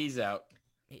yeah, he's out.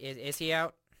 Is he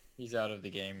out? He's out of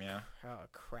the game. Yeah. Oh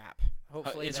crap!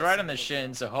 Hopefully it's right on the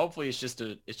shin, so hopefully it's just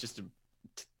a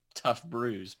tough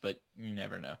bruise, but you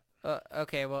never know.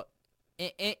 Okay, well,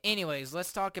 anyways,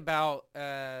 let's talk about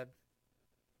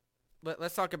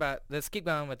let's keep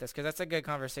going with this, because that's a good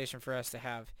conversation for us to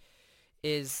have.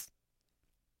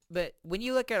 But when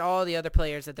you look at all the other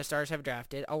players that the Stars have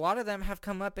drafted, a lot of them have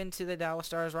come up into the Dallas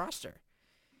Stars roster.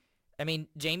 I mean,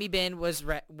 Jamie Benn was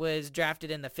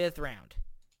drafted in the 5th round,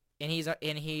 and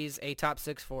he's a top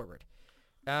 6 forward.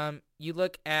 You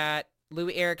look at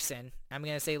Louis Eriksson. I'm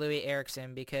going to say Louis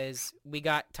Eriksson because we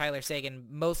got Tyler Seguin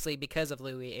mostly because of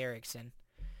Louis Eriksson.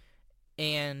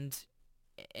 And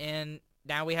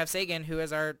now we have Seguin, who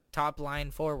is our top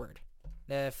line forward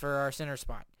for our center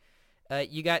spot.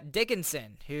 You got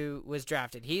Dickinson, who was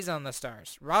drafted. He's on the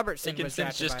Stars. Robertson was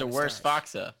drafted just by a the worse Stars.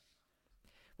 Faksa.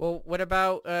 Well, what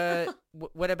about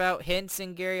Hintz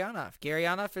and Guryanov?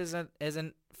 Guryanov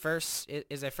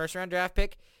is a first round draft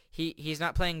pick. He's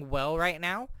not playing well right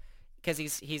now, because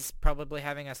he's probably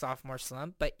having a sophomore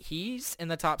slump, but he's in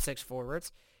the top 6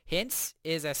 forwards. Hintz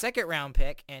is a second-round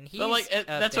pick, and he's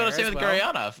that's what I'm saying with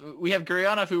Guryanov. We have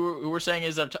Guryanov, who we're saying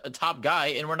is a top guy,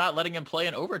 and we're not letting him play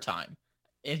in overtime.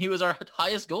 And he was our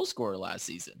highest goal scorer last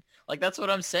season. Like, that's what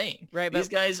I'm saying. Right, These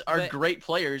guys are great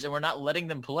players, and we're not letting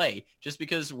them play just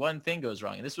because one thing goes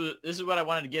wrong. And this is what I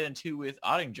wanted to get into with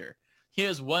Ottinger. He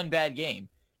has one bad game,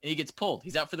 and he gets pulled.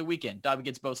 He's out for the weekend. Dobby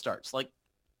gets both starts. Like,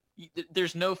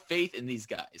 there's no faith in these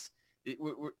guys.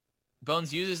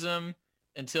 Bones uses them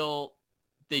until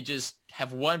they just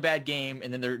have one bad game,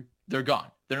 and then they're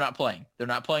gone. They're not playing. They're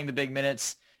not playing the big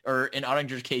minutes, or in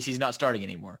Ottinger's case, he's not starting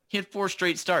anymore. He had 4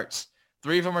 straight starts.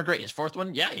 3 of them are great. His 4th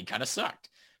one, yeah, he kind of sucked.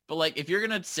 But, like, if you're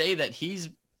going to say that he's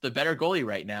the better goalie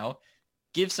right now,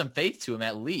 give some faith to him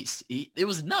at least. It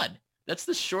was none. That's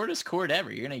the shortest cord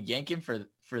ever. You're going to yank him for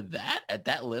that at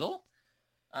that little?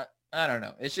 I don't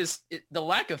know. It's just the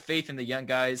lack of faith in the young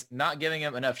guys, not giving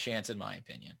them enough chance, in my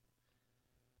opinion.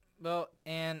 Well,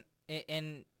 and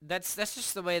that's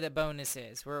just the way that Bonus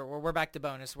is. We're back to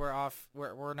Bonus. We're off.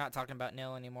 We're not talking about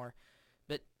Nil anymore.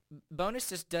 But Bonus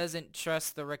just doesn't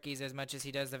trust the rookies as much as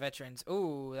he does the veterans.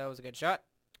 Ooh, that was a good shot.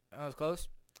 That was close.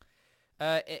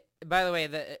 By the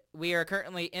way, we are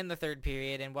currently in the 3rd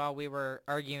period, and while we were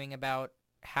arguing about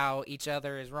how each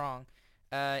other is wrong,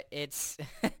 it's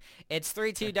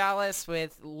 3-2 Dallas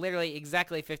with literally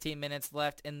exactly 15 minutes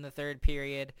left in the 3rd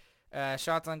period.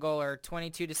 Shots on goal are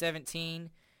 22-17,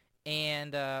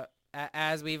 and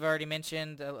as we've already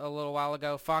mentioned a little while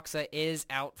ago, Faksa is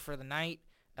out for the night.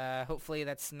 Hopefully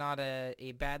that's not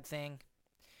a bad thing.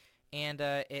 And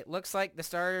it looks like the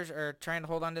Stars are trying to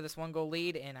hold on to this 1-goal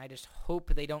lead, and I just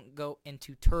hope they don't go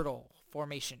into turtle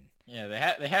formation. Yeah, they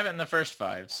have it in the first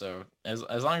 5, so as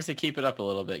long as they keep it up a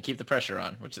little bit, keep the pressure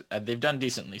on, which they've done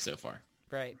decently so far.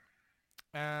 Right.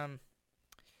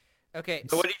 Okay.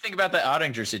 But what do you think about the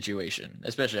Ottinger situation?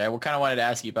 Especially, I kind of wanted to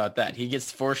ask you about that. He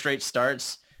gets 4 straight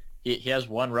starts. He has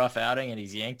one rough outing and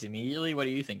he's yanked immediately. What do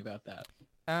you think about that?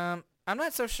 I'm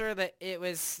not so sure that it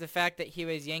was the fact that he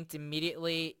was yanked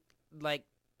immediately. Like,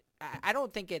 I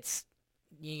don't think it's,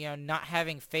 not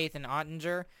having faith in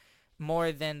Ottinger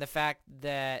more than the fact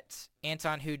that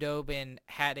Anton Hudobin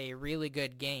had a really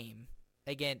good game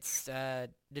against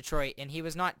Detroit, and he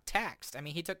was not taxed. I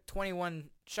mean, he took 21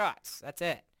 shots. That's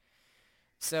it.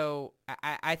 So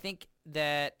I think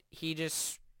that he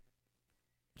just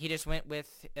went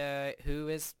with who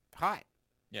is hot.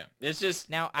 Yeah, it's just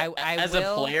Now as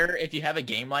a player, if you have a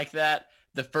game like that,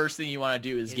 the first thing you want to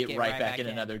do is get right back in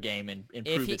in. another game and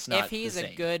prove it's not the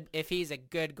same. If he's a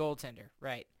good goaltender,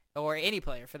 right, or any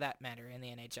player for that matter in the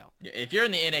NHL. If you're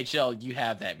in the NHL, you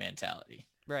have that mentality.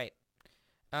 Right.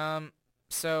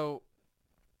 So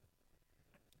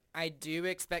I do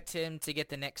expect him to get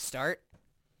the next start.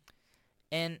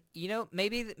 And,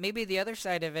 maybe the other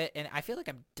side of it, and I feel like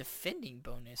I'm defending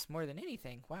Bonus more than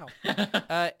anything. Wow.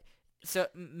 So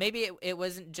maybe it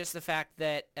wasn't just the fact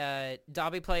that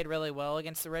Dobby played really well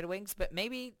against the Red Wings, but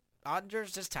maybe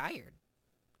Ottinger's just tired.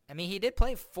 I mean, he did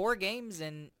play 4 games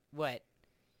in,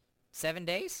 7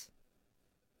 days?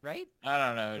 Right? I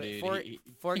don't know, dude.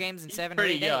 4 games in 7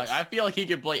 pretty or 8 days. young. I feel like he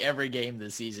could play every game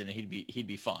this season and he'd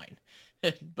be fine.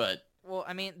 But well,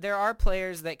 I mean, there are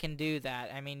players that can do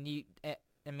that. I mean,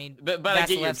 but I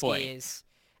get your point.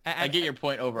 I get your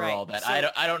point overall. Right. That So,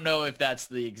 I don't know if that's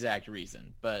the exact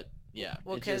reason, but yeah.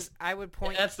 Well, because I would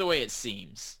point. That's the way it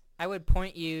seems. I would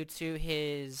point you to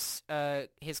his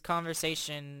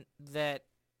conversation that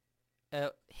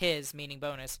his meaning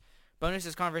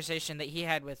Bonus's conversation that he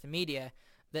had with the media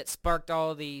that sparked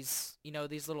all these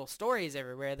these little stories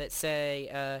everywhere that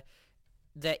say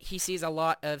that he sees a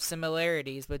lot of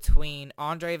similarities between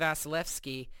Andrei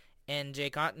Vasilevsky and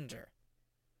Jake Ottinger,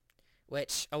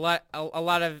 which a lot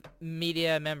of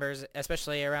media members,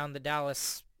 especially around the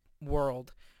Dallas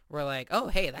world, were like, "Oh,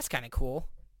 hey, that's kind of cool."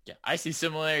 Yeah, I see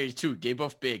similarities too. They're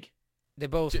both big. They're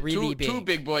both really big. Two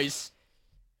big boys.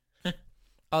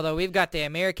 Although we've got the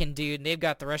American dude and they've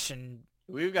got the Russian.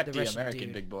 We've got the Russian American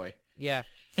dude. big boy. Yeah.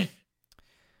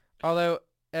 Although,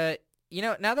 now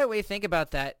that we think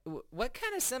about that, what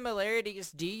kind of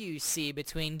similarities do you see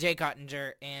between Jake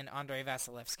Ottinger and Andrei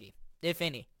Vasilevsky, if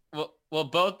any? Well,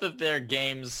 both of their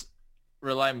games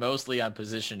rely mostly on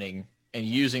positioning and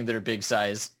using their big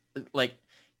size. Like,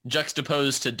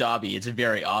 juxtaposed to Dobby, it's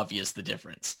very obvious the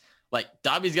difference. Like,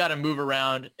 Dobby's got to move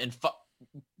around and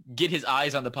get his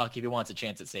eyes on the puck if he wants a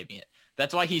chance at saving it.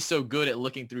 That's why he's so good at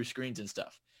looking through screens and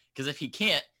stuff. Because if he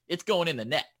can't, it's going in the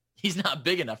net. He's not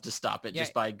big enough to stop it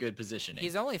just by good positioning.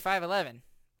 He's only 5'11".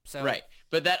 So right.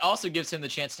 But that also gives him the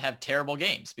chance to have terrible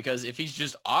games. Because if he's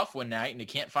just off one night and he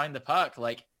can't find the puck,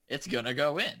 like, it's going to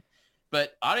go in.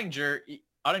 But Ottinger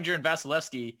and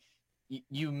Vasilevsky,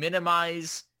 you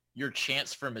minimize your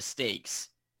chance for mistakes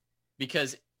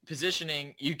because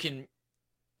positioning, you can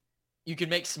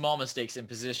make small mistakes in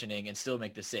positioning and still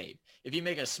make the save. If you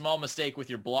make a small mistake with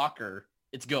your blocker,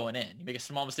 it's going in. You make a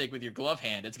small mistake with your glove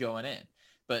hand, it's going in.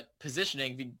 But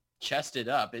positioning, if you chest it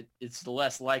up, it's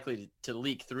less likely to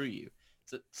leak through you.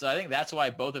 So I think that's why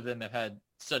both of them have had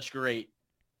such great,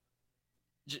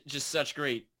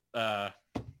 I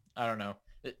don't know.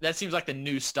 That seems like the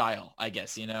new style, I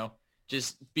guess,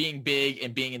 Just being big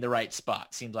and being in the right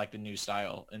spot seems like the new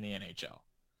style in the NHL.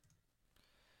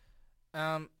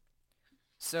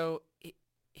 So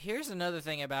here's another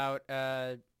thing about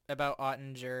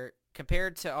Ottinger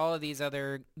compared to all of these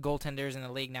other goaltenders in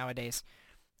the league nowadays.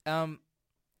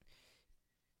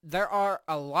 There are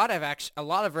a lot of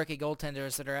rookie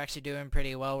goaltenders that are actually doing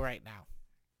pretty well right now.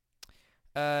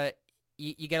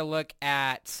 You got to look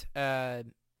at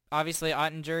obviously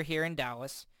Ottinger here in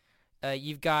Dallas.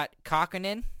 You've got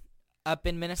Kokkonen up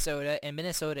in Minnesota, and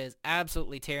Minnesota is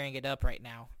absolutely tearing it up right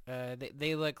now.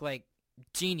 They look like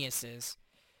geniuses.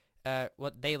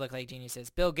 They look like geniuses.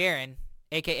 Bill Guerin,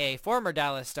 a.k.a. former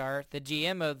Dallas Star, the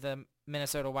GM of the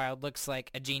Minnesota Wild, looks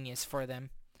like a genius for them.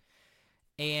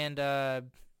 And,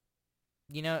 and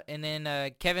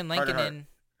then Kevin Lankinen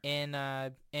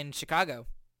in Chicago.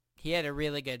 He had a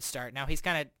really good start. Now he's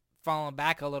kind of fallen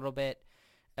back a little bit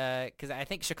because I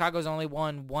think Chicago's only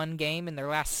won 1 game in their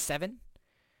last 7.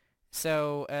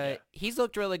 So he's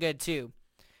looked really good too.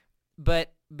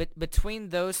 But between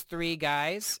those 3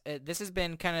 guys, this has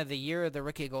been kind of the year of the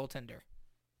rookie goaltender.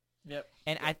 Yep.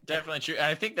 And definitely true. And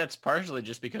I think that's partially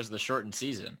just because of the shortened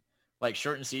season. Like,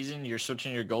 shortened season, you're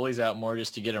switching your goalies out more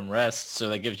just to get them rest, so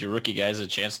that gives your rookie guys a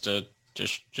chance to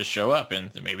just show up,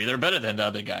 and maybe they're better than the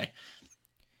other guy.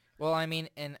 Well, I mean,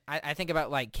 and I think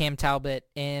about like Cam Talbot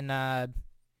in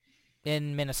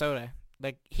Minnesota.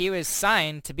 Like he was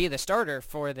signed to be the starter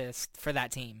for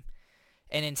that team,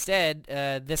 and instead,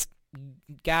 this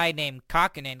guy named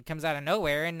Kokkonen comes out of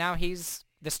nowhere, and now he's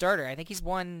the starter. I think he's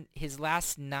won his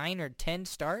last 9 or 10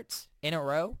 starts in a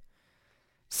row.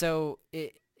 So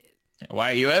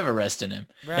why are you ever resting him?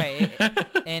 Right,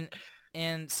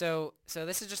 and so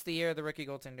this is just the year of the rookie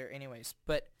goaltender, anyways.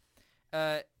 But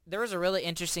there was a really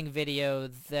interesting video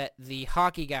that the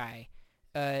hockey guy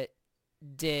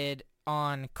did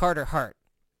on Carter Hart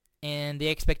and the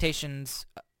expectations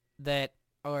that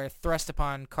are thrust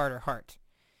upon Carter Hart.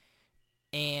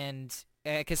 And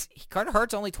because Carter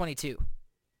Hart's only 22.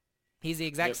 He's the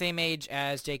exact same age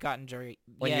as Jake Ottinger.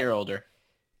 1 year older.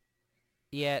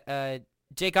 Yet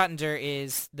Jake Ottinger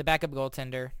is the backup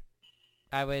goaltender.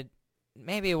 I would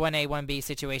maybe a 1A, 1B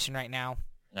situation right now.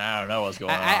 I don't know what's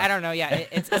going on. I don't know. Yeah,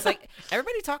 it's like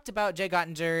everybody talked about Jake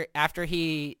Ottinger after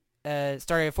he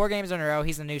started 4 games in a row.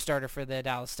 He's the new starter for the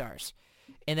Dallas Stars.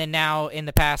 And then now in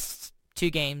the past 2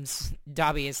 games,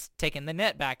 Dobby has taken the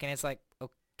net back, and it's like,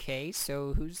 okay,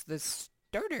 so who's the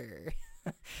starter?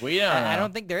 We don't know. I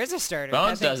don't think there is a starter.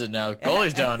 Bones doesn't know.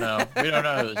 Goalies don't know. We don't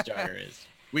know who the starter is.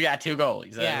 We got 2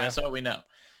 goalies. Yeah. That's what we know.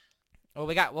 Well,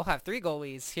 we'll have 3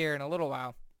 goalies here in a little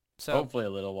while. So hopefully a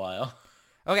little while.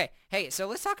 Okay. Hey, so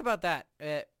let's talk about that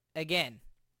again.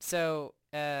 So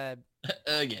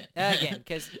again,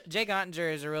 because Jake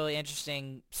Ottinger is a really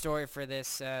interesting story for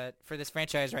this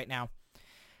franchise right now.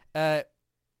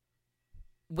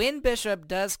 When Bishop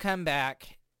does come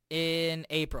back in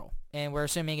April, and we're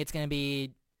assuming it's going to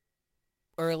be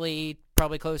early,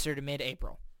 probably closer to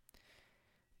mid-April,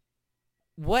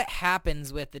 what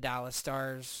happens with the Dallas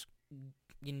Stars,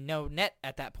 net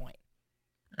at that point?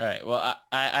 All right. Well,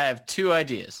 I have 2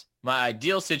 ideas. My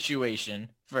ideal situation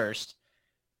first,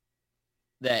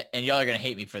 and y'all are going to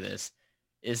hate me for this,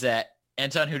 is that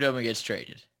Anton Hudobin gets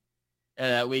traded,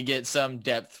 and that we get some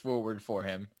depth forward for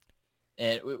him.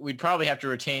 And we'd probably have to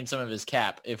retain some of his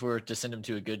cap if we were to send him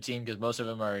to a good team, because most of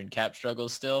them are in cap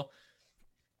struggles still.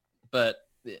 But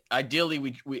ideally,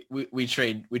 we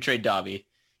trade Dobby,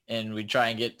 and we try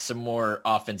and get some more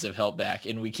offensive help back,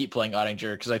 and we keep playing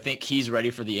Ottinger because I think he's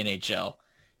ready for the NHL,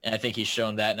 and I think he's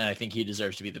shown that, and I think he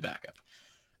deserves to be the backup.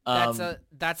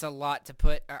 That's a lot to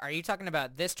put. Are you talking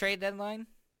about this trade deadline?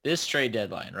 This trade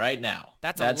deadline right now.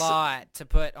 That's a lot to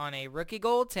put on a rookie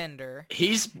goaltender.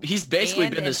 He's basically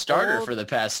been the starter for the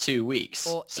past 2 weeks.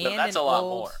 So that's a lot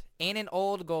more. And an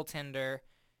old goaltender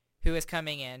who is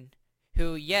coming in,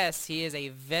 who, yes, he is a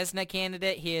Vezina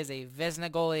candidate. He is a Vezina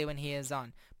goalie when he is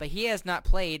on. But he has not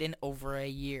played in over a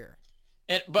year.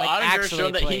 But Ottinger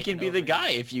showed that he can be the guy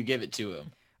if you give it to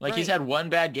him. Like, he's had 1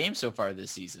 bad game so far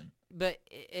this season. But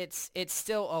it's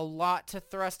still a lot to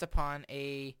thrust upon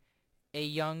a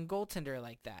young goaltender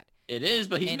like that. It is,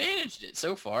 but he's managed it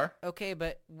so far. Okay,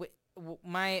 but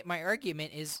my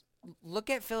argument is, look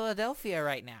at Philadelphia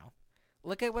right now.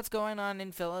 Look at what's going on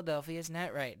in Philadelphia's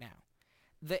net right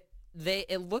now.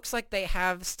 It looks like they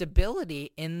have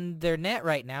stability in their net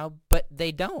right now, but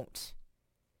they don't.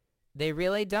 They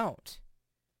really don't.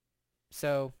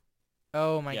 So,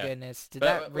 oh my goodness,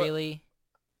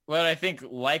 What I think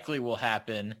likely will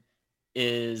happen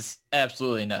is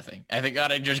absolutely nothing. I think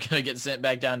Ottinger's going to get sent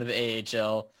back down to the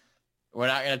AHL. We're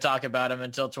not going to talk about him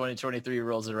until 2023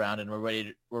 rolls around, and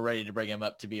we're ready to bring him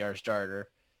up to be our starter.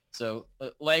 So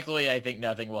likely, I think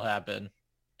nothing will happen,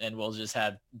 and we'll just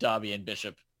have Dobby and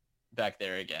Bishop back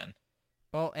there again.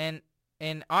 Well, and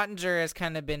Ottinger has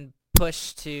kind of been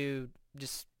pushed to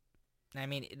just. I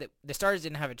mean, the Stars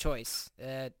didn't have a choice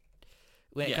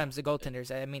when it comes to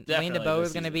goaltenders. I mean, Wayne DeBoer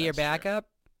is going to be your backup.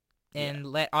 And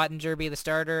let Ottinger be the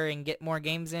starter and get more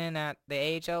games in at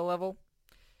the AHL level.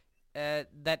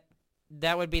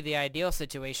 That would be the ideal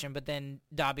situation, but then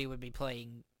Dobby would be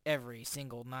playing every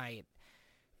single night.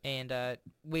 And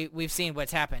we've seen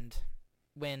what's happened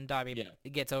when Dobby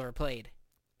gets overplayed.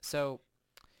 So,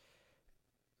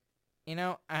 I don't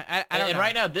know. And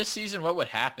right now, this season, what would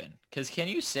happen? Because can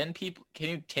you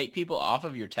take people off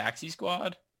of your taxi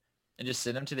squad and just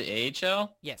send them to the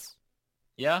AHL? Yes.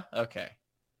 Yeah? Okay.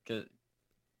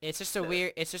 It's just a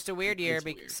weird year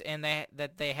because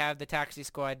that they have the taxi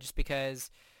squad just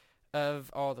because of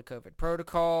all the COVID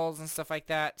protocols and stuff like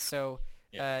that. So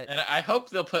and I hope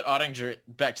they'll put Ottinger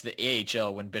back to the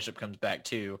AHL when Bishop comes back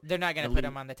too. They're not going to put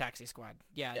him on the taxi squad.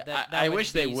 Yeah, I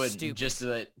wish they wouldn't, just so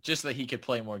that he could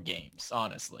play more games.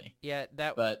 Honestly. Yeah,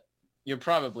 But you're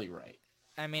probably right.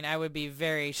 I mean, I would be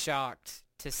very shocked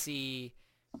to see.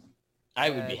 I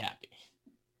would be happy.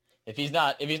 if he's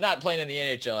not playing in the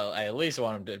NHL, I at least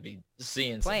want him to be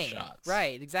seeing playing. some shots.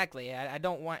 Right, exactly. I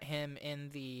don't want him on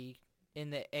the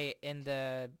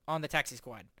taxi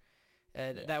squad.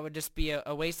 That would just be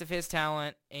a waste of his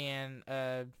talent and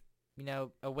a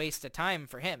waste of time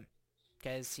for him,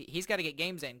 because he's got to get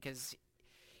games in, because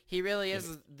he really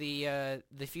is the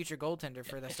future goaltender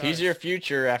for the Stars. If he's your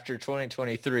future after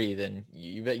 2023, then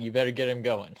you better get him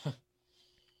going.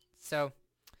 So,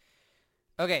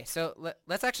 okay, so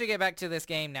let's actually get back to this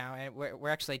game now, and we're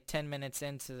actually 10 minutes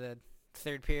into the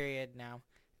third period now.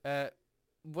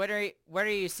 What are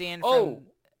you seeing from?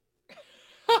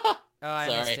 Oh, I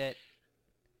sorry. missed it.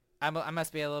 I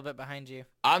must be a little bit behind you.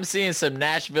 I'm seeing some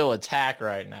Nashville attack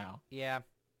right now. Yeah.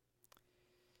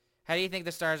 How do you think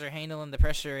the Stars are handling the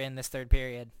pressure in this third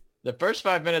period? The first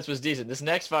 5 minutes was decent. This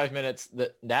next 5 minutes,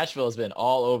 Nashville has been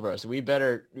all over us. We need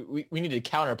to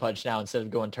counterpunch now instead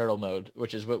of going turtle mode,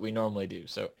 which is what we normally do.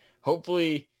 So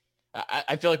hopefully,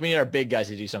 I feel like we need our big guys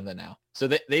to do something now. So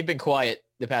they've been quiet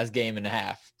the past game and a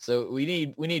half. So we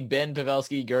need Ben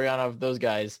Pavelski, Gurianov, those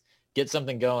guys, get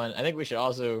something going. I think we should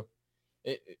also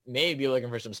maybe be looking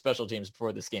for some special teams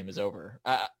before this game is over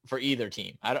for either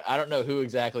team. I don't know who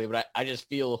exactly, but I just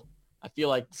feel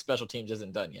like special teams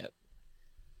isn't done yet.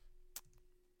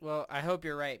 Well, I hope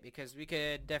you're right, because we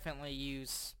could definitely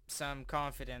use some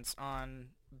confidence on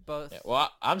both. Yeah,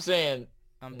 well, I'm saying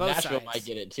on both Nashville sides. might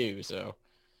get it too. So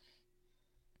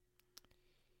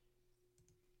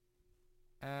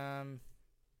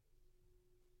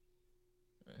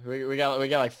we got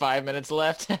like 5 minutes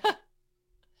left.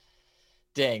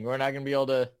 Dang, we're not gonna be able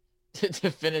to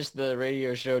finish the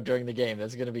radio show during the game.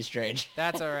 That's gonna be strange.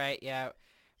 That's all right. Yeah,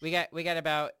 we got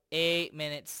about 8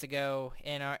 minutes to go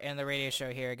in the radio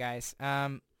show here, guys.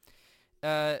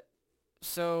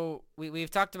 So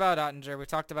we've talked about Ottinger, we've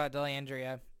talked about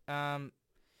Dellandrea,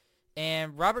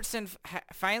 and Robertson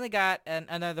finally got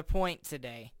another point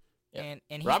today. Yep.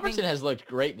 And Robertson has looked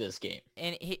great this game.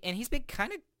 And he's been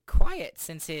kind of quiet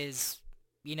since his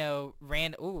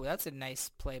Ooh, that's a nice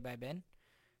play by Ben.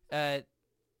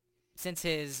 Since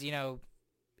his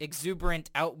exuberant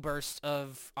outburst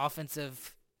of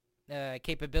offensive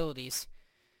capabilities.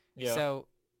 Yeah. So,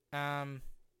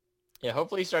 yeah,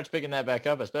 hopefully he starts picking that back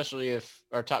up, especially if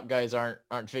our top guys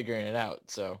aren't figuring it out.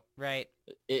 So right.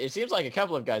 It seems like a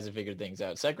couple of guys have figured things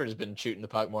out. Sekera has been shooting the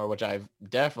puck more, which I've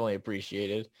definitely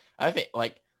appreciated. I think,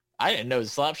 I didn't know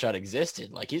Slapshot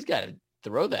existed. He's got to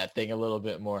throw that thing a little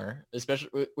bit more,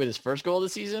 especially with his first goal of the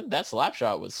season. That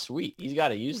Slapshot was sweet. He's got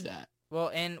to use that.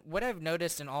 Well, and what I've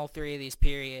noticed in all three of these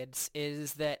periods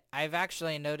is that I've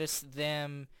actually noticed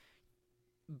them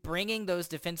bringing those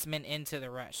defensemen into the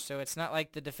rush. So it's not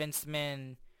like the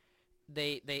defensemen,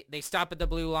 they stop at the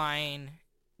blue line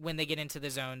when they get into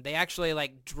the zone. They actually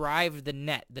drive the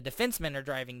net. The defensemen are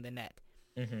driving the net.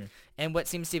 Mm-hmm. And what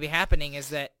seems to be happening is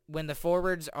that when the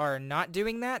forwards are not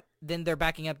doing that, then they're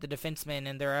backing up the defensemen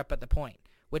and they're up at the point,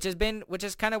 which has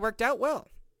kind of worked out well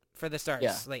for the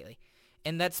Stars lately.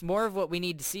 And that's more of what we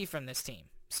need to see from this team.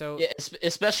 So yeah,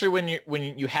 especially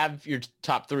when you have your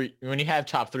top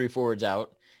three forwards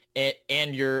out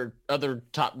and your other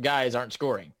top guys aren't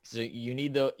scoring. So you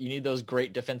need those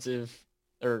great defensive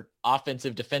or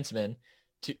offensive defensemen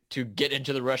to get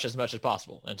into the rush as much as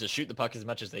possible and to shoot the puck as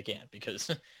much as they can,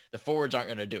 because the forwards aren't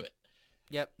going to do it.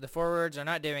 Yep, the forwards are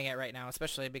not doing it right now,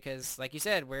 especially because, like you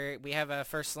said, we have a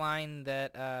first line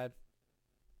that's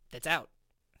out.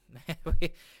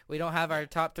 we don't have our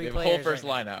top three We have players. a whole first right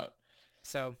line now. out.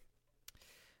 So,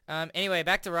 anyway,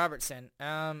 back to Robertson.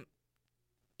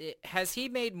 Has he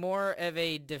made more of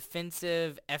a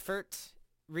defensive effort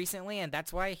recently, and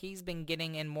that's why he's been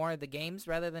getting in more of the games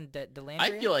rather than Dellandrea?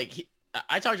 I feel like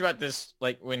I talked about this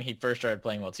when he first started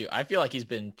playing well too. I feel like he's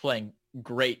been playing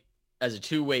great as a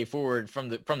two-way forward from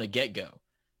the get-go.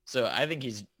 So I think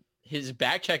his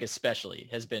back check especially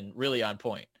has been really on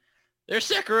point. There's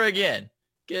Sekera again.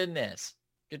 Goodness.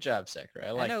 Good job, Sekera.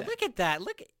 I like that. Look at that.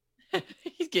 Look at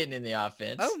He's getting in the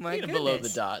offense. Oh my Getting below the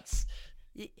goodness. dots.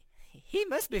 he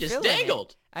must be Just feeling it.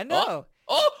 dangled. I know.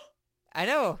 Oh! I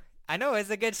know. It's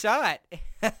a good shot.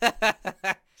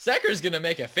 Sekera's going to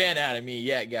make a fan out of me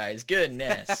yet, guys.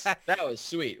 Goodness. That was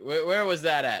sweet. Where was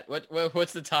that at?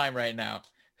 What's the time right now?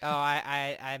 Oh,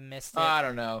 I missed it. I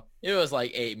don't know. It was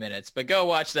like 8 minutes, but go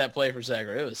watch that play for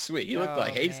Sekera. It was sweet. He looked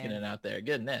like Heiskanen out there.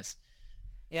 Goodness.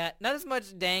 Yeah, not as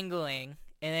much dangling.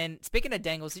 And then speaking of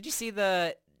dangles, did you see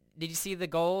the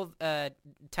goal, Ty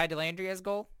Dellandrea's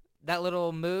goal? That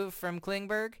little move from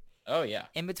Klingberg Oh yeah.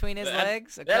 in between his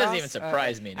legs. That doesn't across? even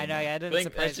surprise me I know, anymore. yeah, it doesn't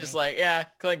surprise It's just me.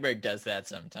 Klingberg does that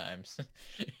sometimes.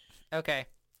 Okay.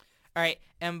 All right.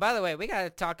 And by the way, we got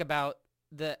to talk about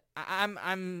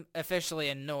I'm officially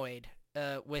annoyed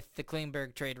with the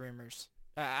Klingberg trade rumors.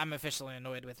 I'm officially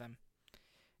annoyed with them.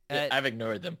 I've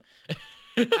ignored them.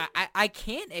 I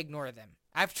can't ignore them.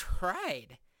 I've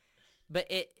tried, but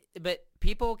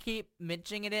people keep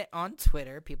mentioning it on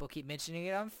Twitter. People keep mentioning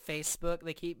it on Facebook.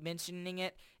 They keep mentioning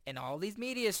it in all these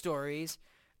media stories.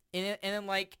 And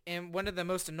one of the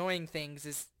most annoying things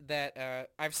is that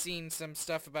I've seen some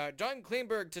stuff about John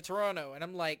Klingberg to Toronto, and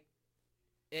I'm like,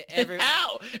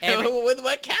 how? With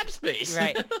what cap space?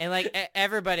 Right, and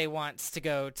everybody wants to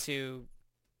go to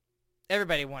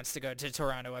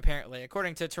Toronto, apparently,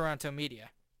 according to Toronto media.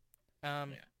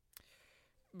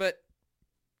 But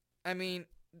I mean,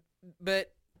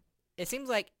 it seems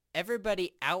like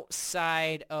everybody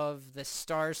outside of the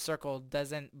Stars circle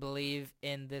doesn't believe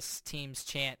in this team's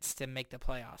chance to make the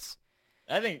playoffs.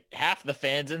 I think half the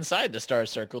fans inside the Stars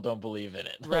circle don't believe in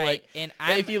it. Right, and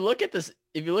if you look at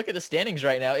the standings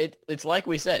right now, it's like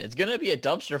we said, it's going to be a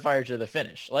dumpster fire to the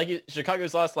finish.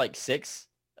 Chicago's lost 6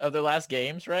 of their last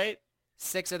games, right?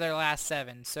 6 of their last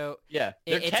 7. So yeah,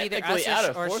 they're it's technically either us out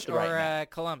of fourth or right now.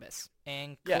 Columbus,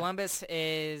 and Columbus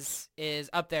is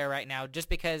up there right now just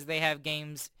because they have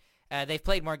games. They've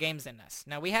played more games than us.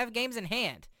 Now we have games in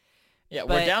hand. Yeah,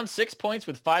 we're down 6 points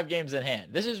with 5 games in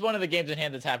hand. This is one of the games in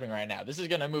hand that's happening right now. This is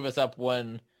going to move us up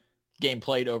 1 game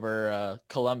played over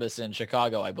Columbus and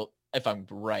Chicago, if I'm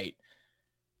right.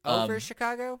 Over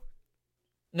Chicago?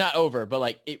 Not over,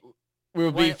 but we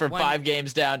will be from 5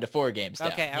 games down to 4 games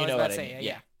down. Okay, I was about to say,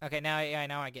 yeah. Okay, now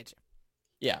I get you.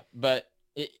 Yeah, but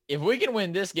if we can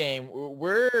win this game,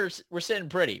 we're sitting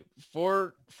pretty.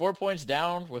 4 points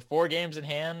down with 4 games in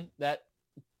hand.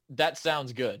 That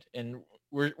sounds good, and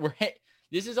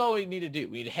this is all we need to do.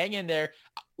 We need to hang in there.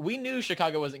 We knew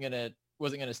Chicago wasn't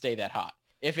gonna stay that hot.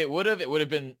 If it would have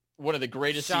been one of the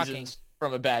greatest seasons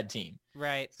from a bad team.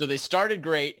 Right. So they started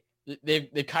great.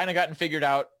 They've kind of gotten figured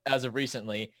out as of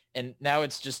recently, and now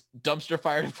it's just dumpster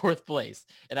fire to 4th place.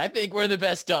 And I think we're the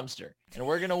best dumpster, and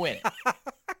we're gonna win it.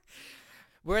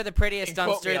 We're the prettiest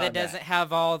dumpster that doesn't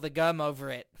have all the gum over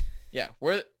it. Yeah,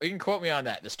 you can quote me on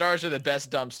that. The Stars are the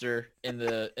best dumpster in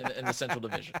the Central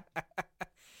Division.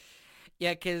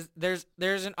 Yeah, because there's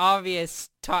an obvious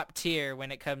top tier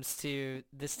when it comes to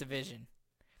this division.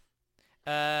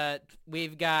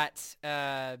 We've got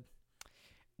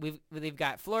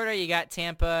Florida, you got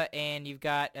Tampa, and you've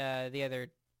got the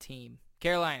other team,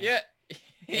 Carolina. Yeah,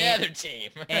 the other team.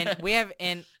 And we have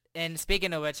and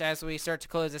speaking of which, as we start to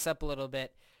close this up a little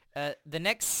bit, the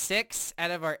next 6 out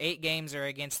of our 8 games are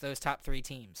against those top 3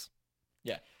 teams.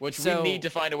 Yeah, we need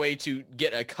to find a way to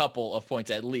get a couple of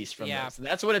points at least from this. And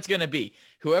that's what it's going to be.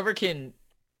 Whoever can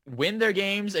win their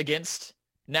games against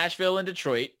Nashville and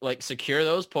Detroit, secure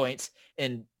those points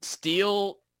and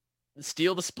steal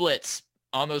the splits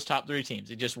on those top 3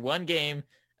 teams. It's just one game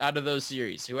out of those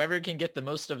series. Whoever can get the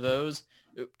most of those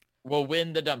will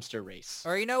win the dumpster race.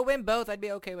 Or, win both. I'd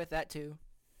be okay with that too.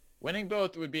 Winning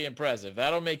both would be impressive.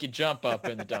 That'll make you jump up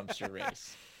in the dumpster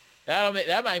race.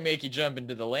 That might make you jump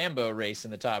into the Lambo race in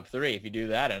the top 3 if you do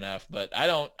that enough. But I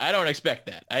don't expect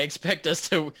that. I expect us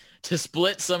to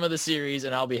split some of the series,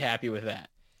 and I'll be happy with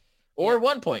that. Or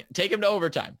 1 point, take them to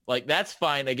overtime. That's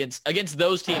fine against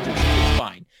those teams. It's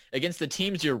fine. Against the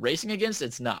teams you're racing against,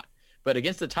 it's not. But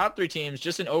against the top 3 teams,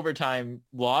 just an overtime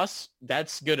loss,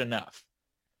 that's good enough.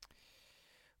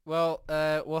 Well,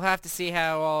 we'll have to see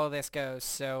how all of this goes.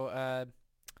 So,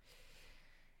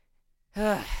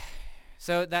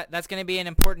 so that's going to be an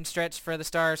important stretch for the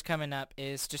Stars coming up,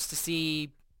 is just to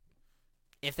see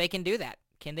if they can do that.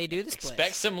 Can they do the splits?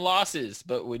 Expect some losses,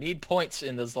 but we need points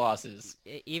in those losses.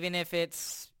 Even if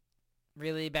it's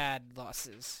really bad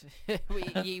losses,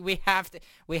 we have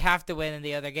to win in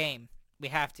the other game. We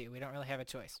have to. We don't really have a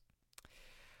choice.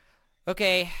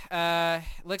 Okay,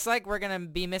 looks like we're going to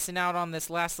be missing out on this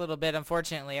last little bit,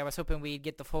 unfortunately. I was hoping we'd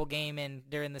get the full game in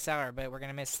during this hour, but we're going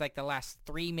to miss the last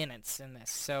 3 minutes in this.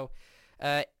 So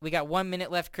we got 1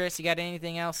 minute left, Chris. You got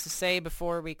anything else to say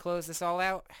before we close this all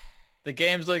out? The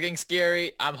game's looking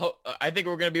scary. I think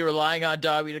we're going to be relying on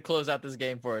Dobby to close out this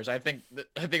game for us. I think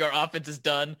our offense is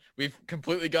done. We've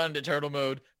completely gone into turtle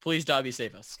mode. Please, Dobby,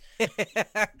 save us.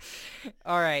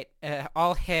 All right.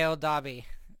 All hail Dobby.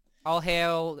 All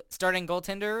hail starting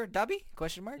goaltender Dobby?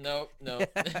 Question mark? No. All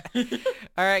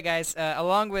right, guys.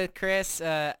 Along with Chris,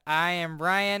 I am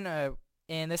Ryan,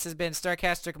 and this has been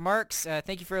Starcastic Remarks.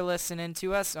 Thank you for listening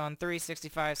to us on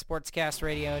 365 Sportscast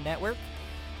Radio Network.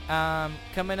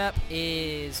 Coming up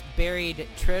is Buried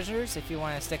Treasures, if you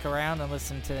want to stick around and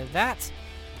listen to that.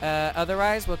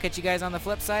 Otherwise, we'll catch you guys on the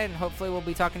flip side, and hopefully we'll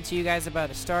be talking to you guys about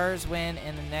a Stars win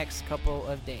in the next couple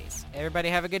of days. Everybody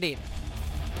have a good evening.